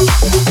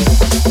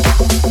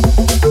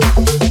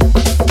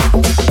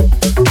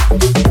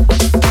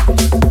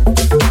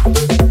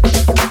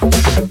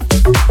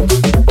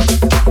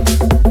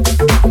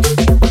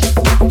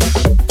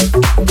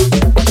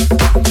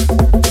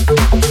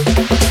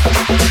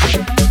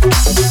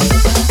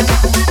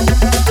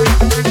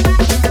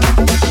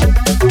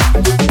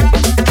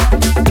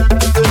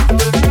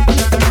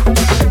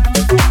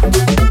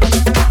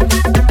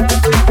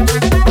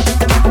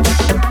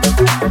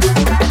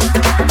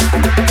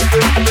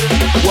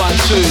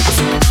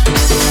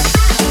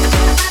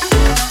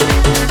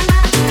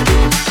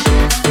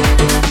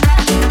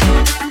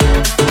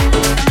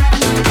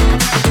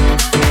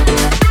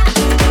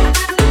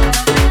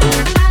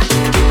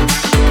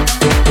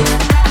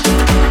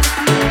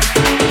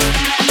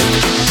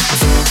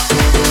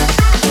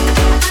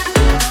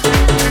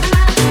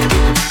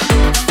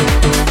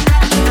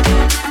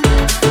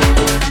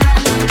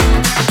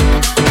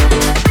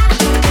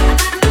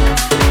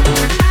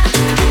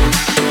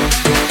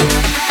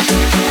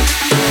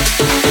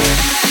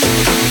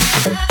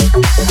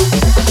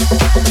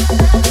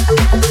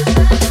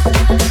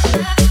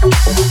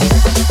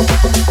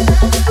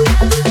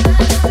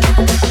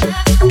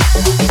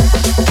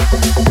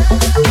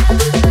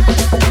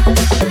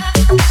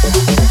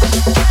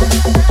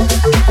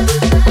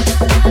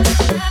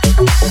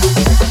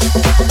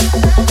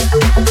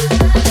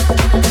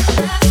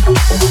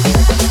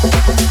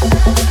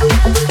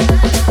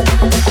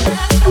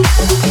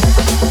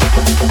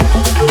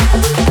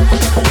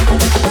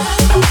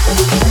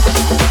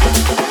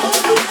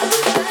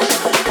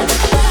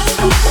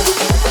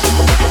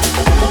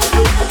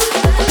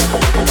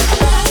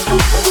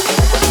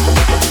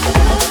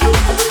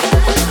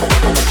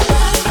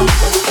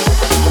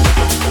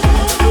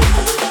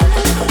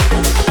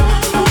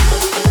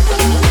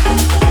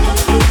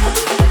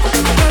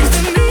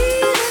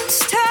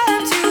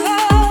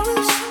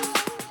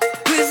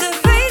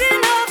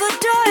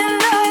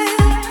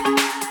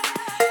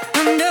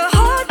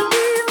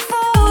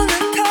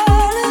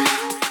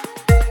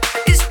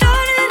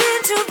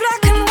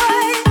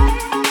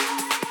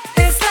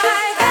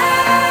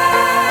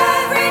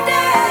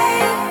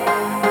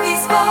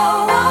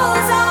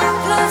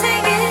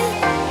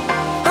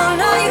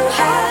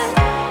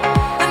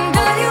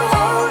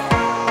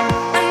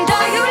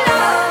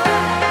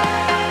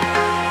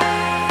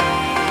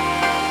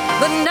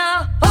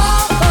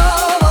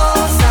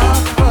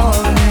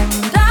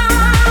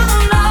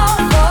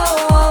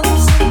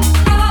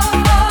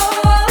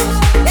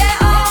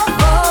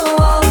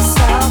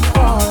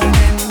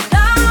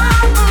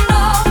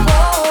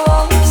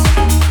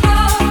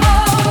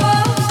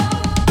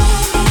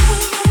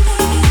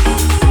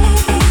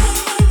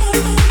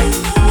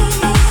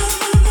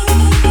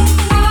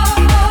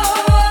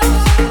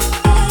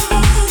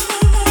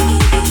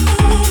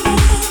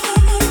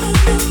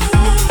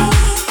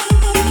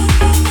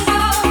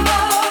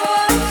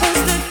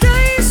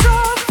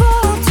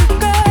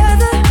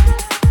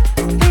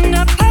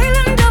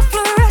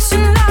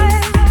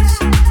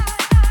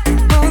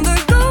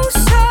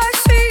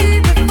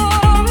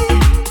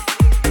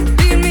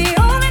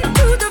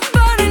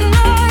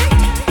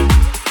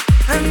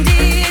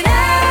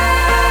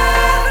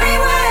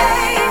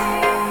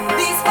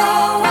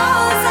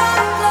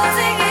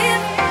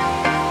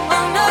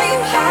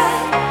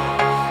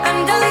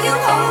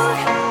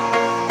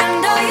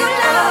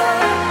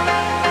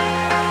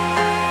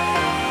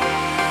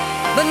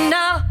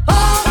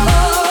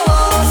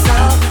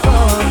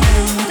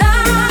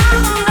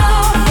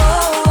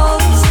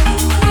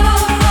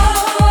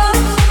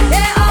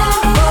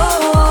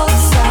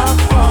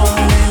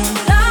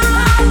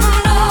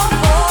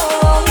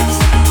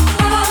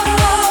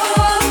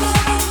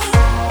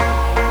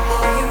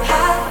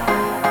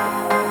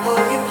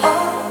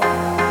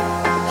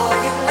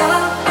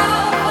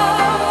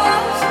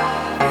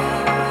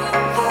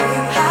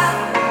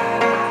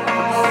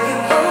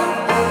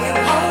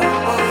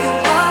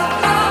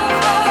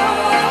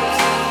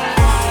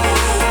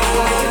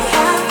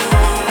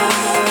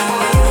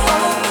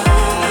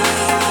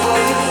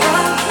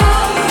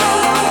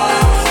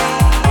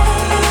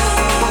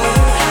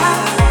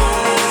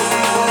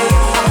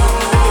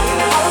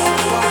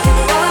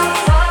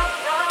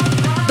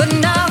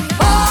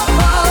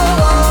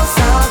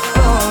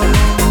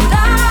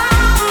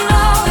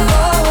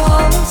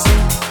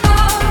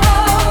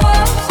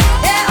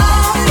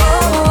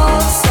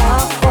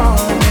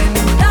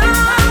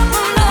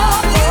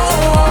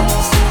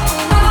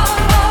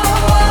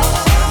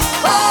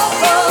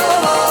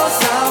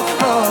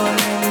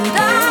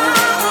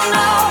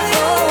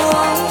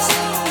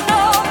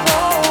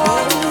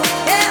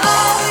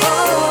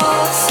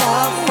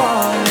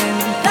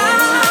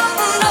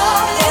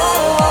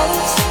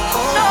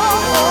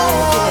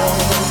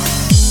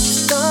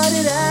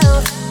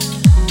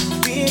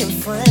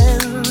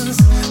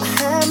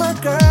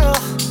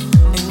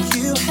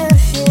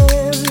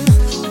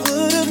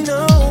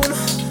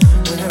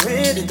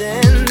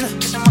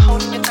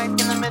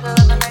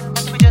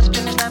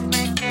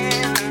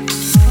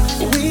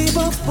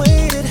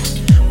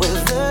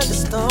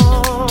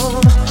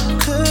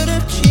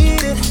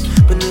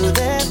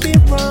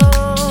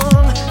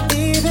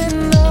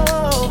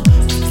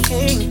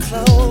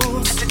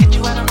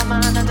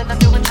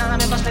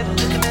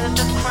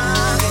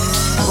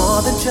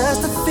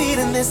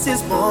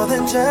 is more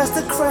than just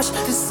a crush.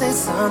 This ain't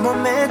some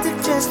romantic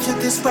gesture.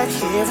 This right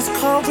here is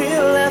called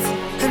real love.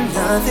 And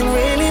nothing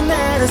really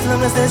matters as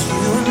long as there's you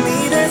and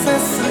me. There's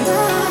us and I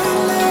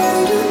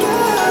let you go.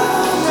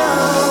 No,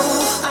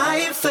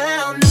 I ain't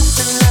found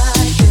nothing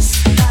like this,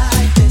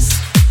 like this.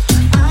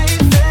 I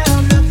ain't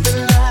found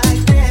nothing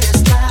like this,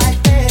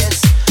 like this.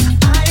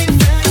 I ain't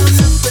found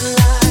nothing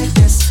like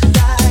this,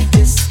 like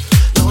this.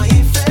 No, I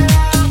ain't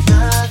found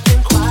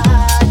nothing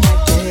quite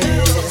like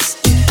this.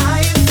 I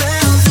ain't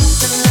found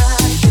nothing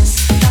like this,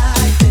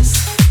 like this.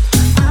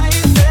 I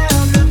ain't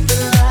found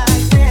nothing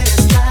like this,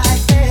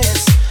 like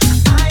this.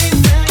 I ain't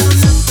found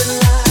nothing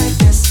like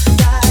this,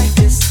 like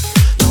this.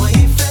 No, I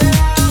ain't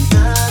found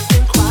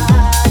nothing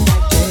quite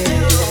like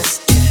this.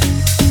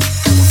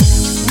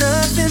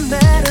 Nothing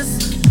matters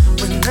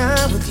when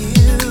I'm with you.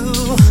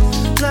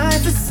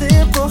 Life is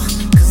simple,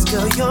 'cause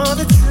girl, you're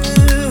the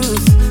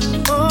truth.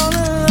 All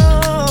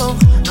along,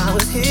 I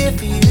was here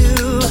for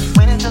you.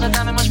 Waiting till the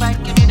timing was right,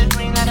 give me the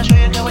green light, I'll show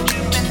you girl what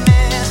you've been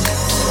missing.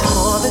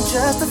 More than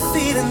just a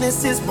feeling,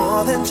 this is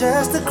more than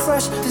just a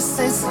crush. This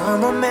ain't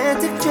some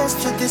romantic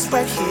gesture. This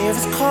right here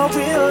is called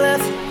real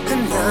love.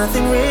 And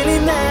nothing really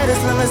matters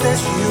as long as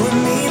there's you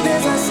and me.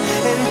 There's us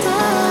and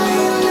I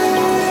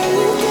let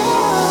you go.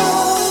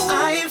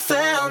 I ain't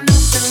found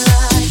nothing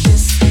like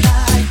this,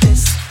 like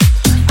this.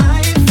 I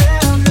ain't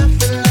found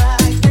nothing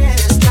like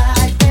this,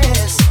 like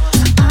this.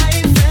 I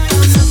ain't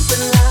found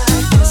nothing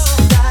like this,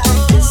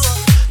 like this.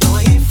 No,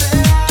 I ain't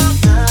found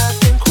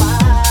nothing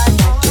quite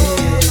like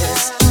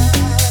this.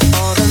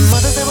 All the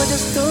mothers that were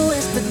just a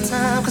waste of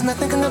time, 'cause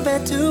nothing can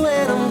compare to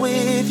when I'm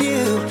with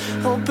you.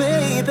 Oh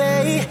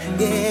baby,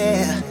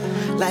 yeah.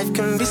 Life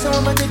can be so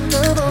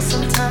unpredictable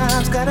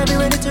sometimes. Gotta be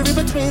ready to read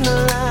between the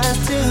lines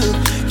too.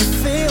 You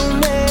feel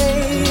me?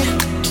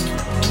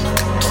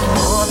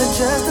 More than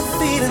just a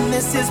feeling,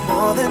 this is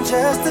more than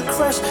just a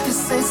crush.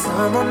 This ain't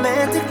some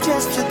romantic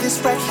gesture. This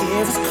right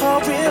here is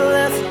called real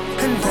love.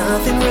 And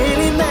nothing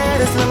really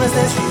matters as long as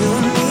there's you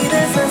and me.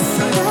 There's us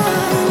and I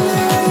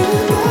let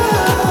you go.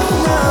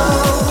 No,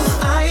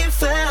 I ain't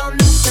found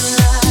nothing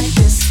like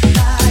this,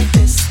 like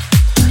this.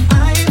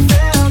 I ain't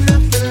found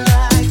nothing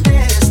like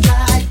this,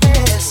 like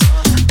this.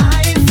 I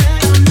ain't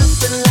found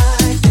nothing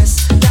like this,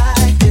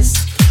 like this.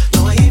 No,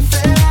 I ain't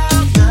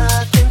found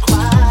nothing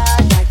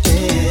quite like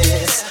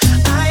this.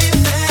 I ain't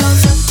found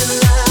nothing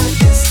like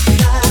this,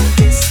 like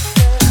this.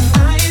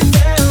 I ain't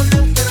found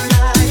nothing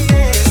like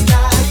this,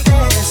 like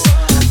this.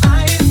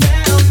 I ain't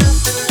found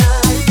nothing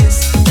like this,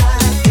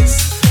 like this.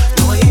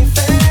 No, I ain't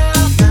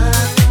found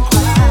nothing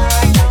quite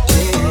like this.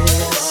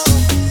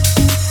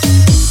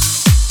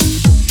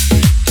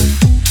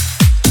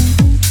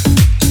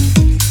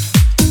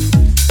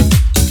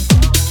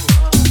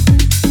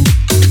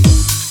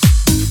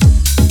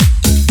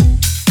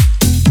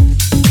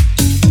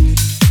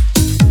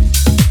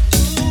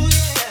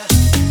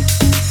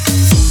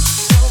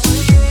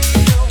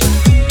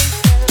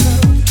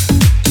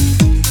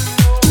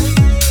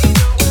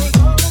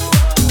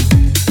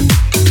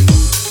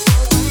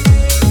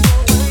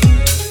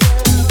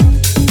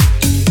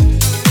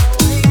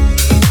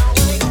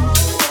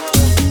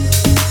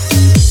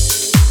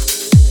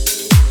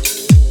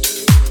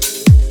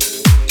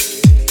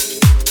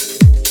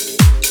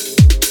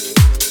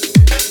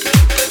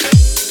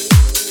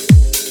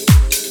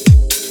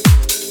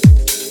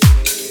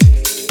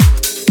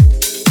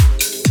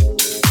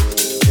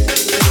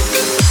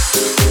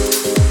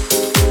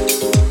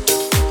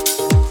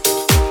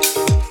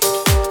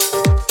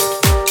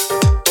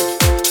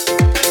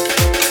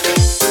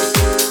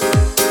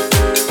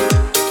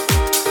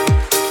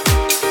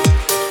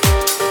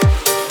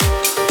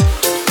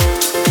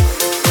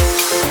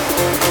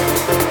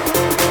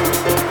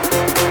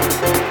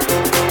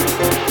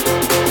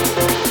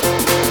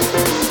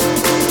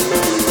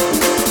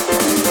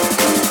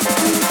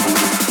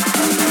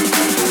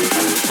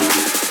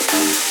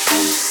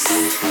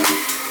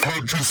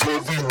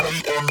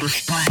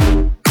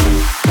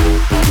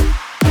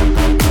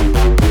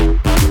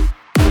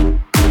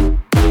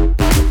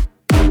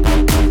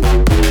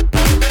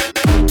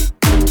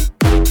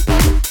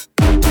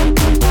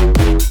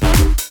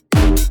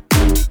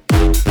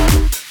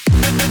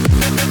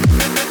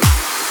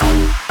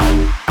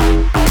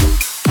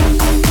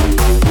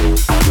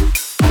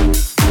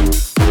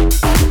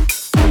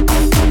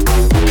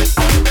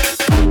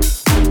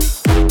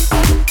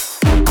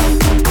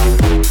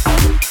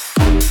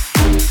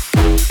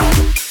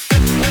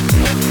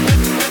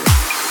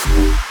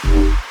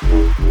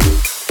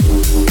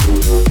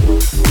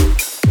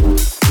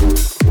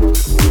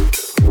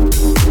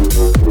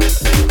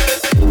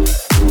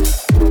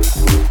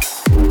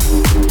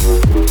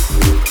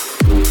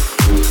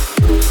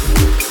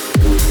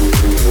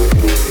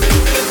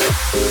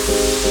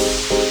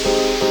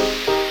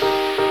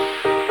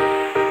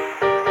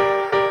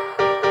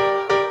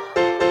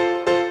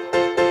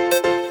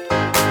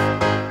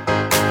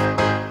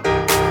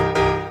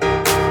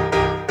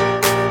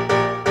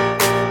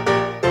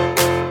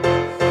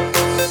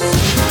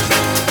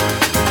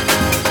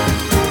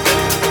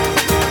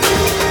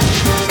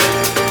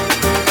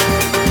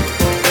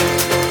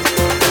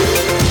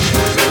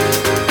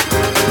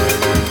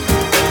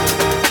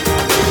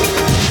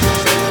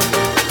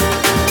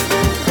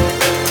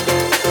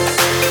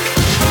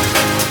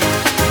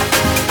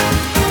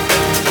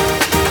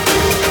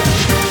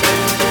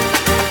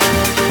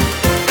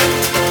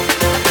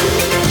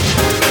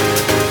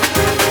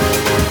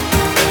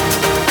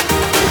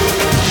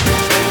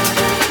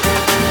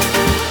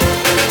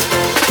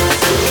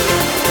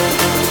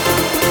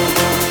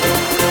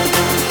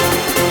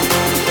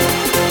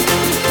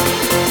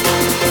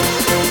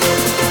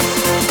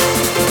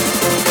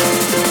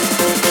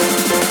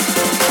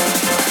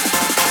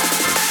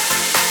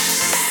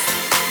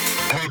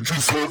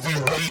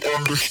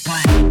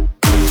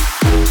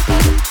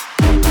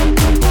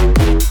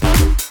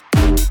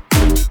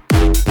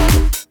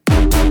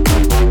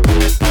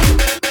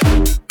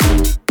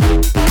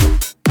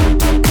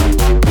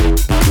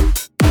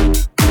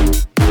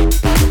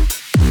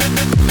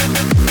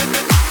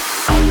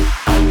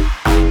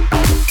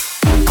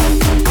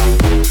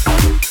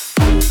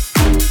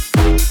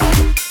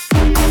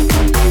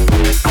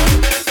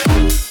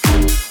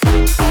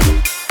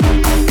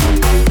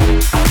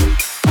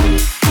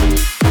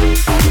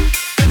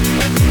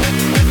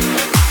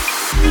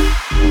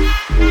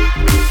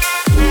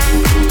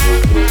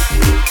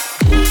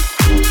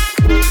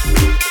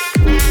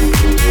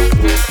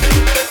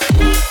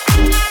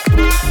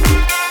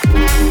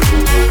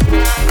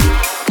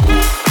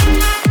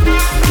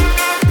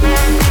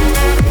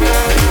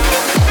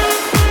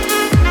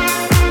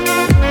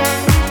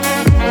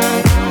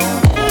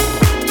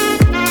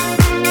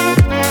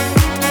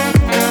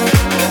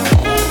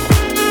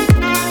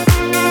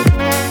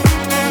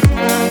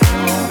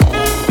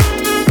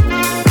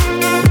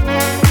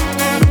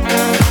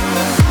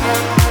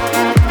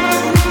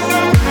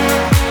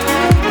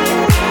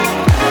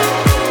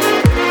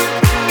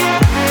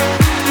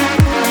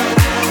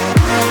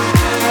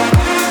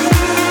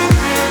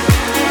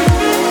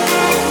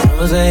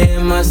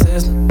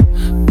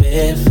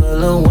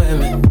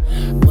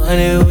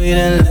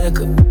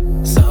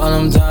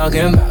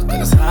 talking about,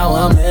 'cause it's how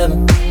I'm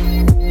living.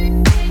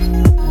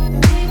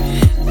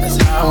 That's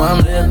how I'm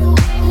living.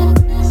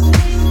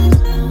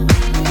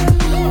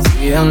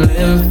 See, I'm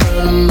living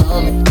for the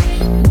moment.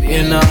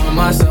 Being all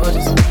my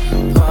soldiers,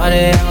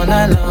 party all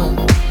night long.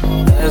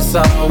 That's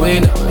all we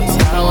know, that's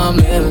how I'm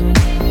living.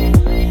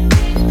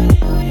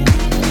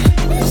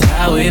 That's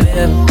how we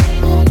live.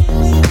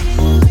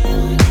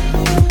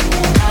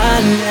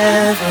 I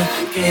never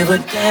gave a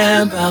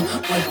damn about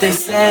what they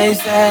say.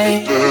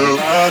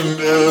 I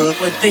never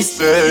what they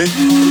say.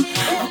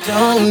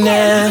 Don't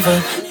ever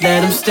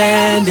let them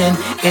standing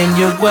in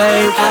your way.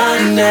 I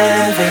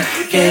never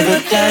gave a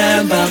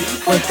damn about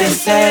what they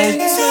say.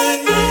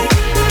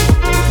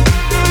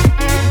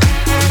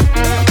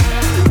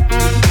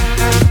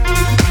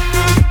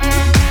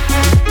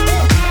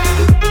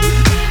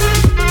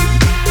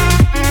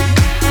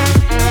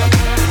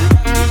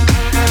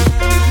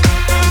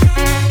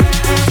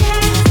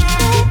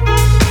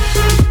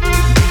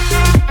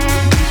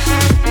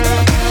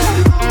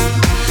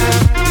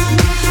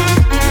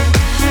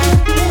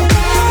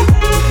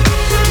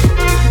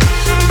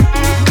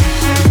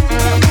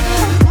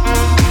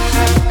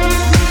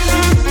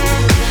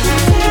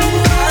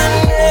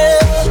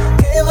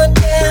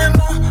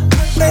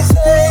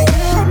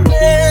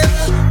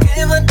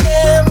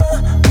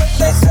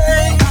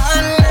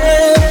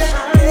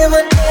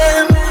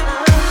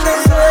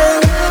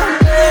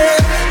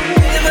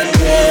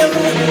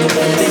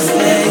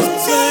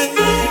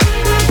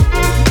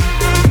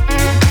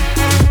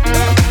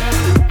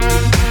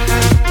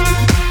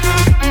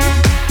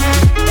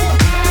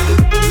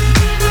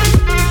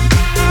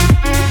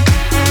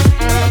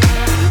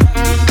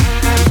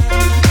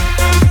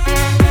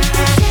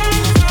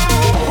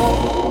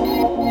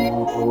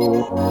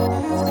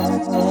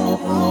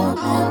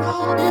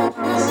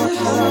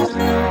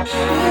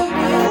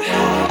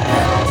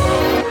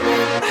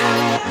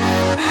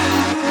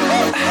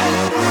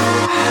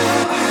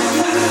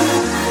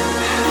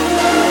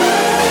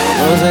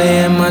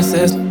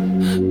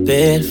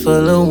 Bed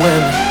full of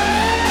women,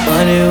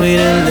 money,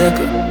 weed, and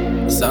liquor.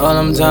 That's all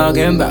I'm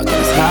talking about, 'cause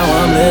it's how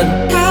I'm living.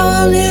 How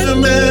I'm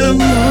living, man.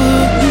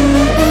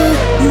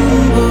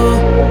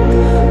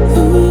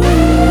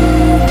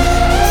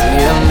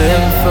 See, I'm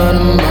living for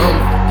the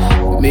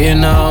moment. Me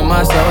and all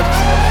my soldiers,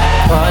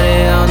 party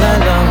all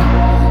night long.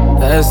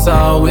 That's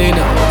all we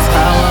know, it's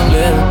how I'm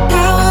living.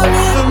 How I'm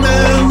living,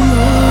 man.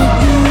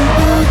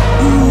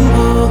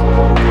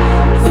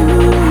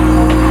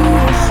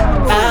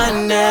 I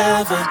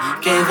never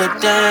gave a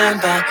damn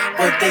about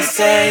what they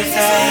say.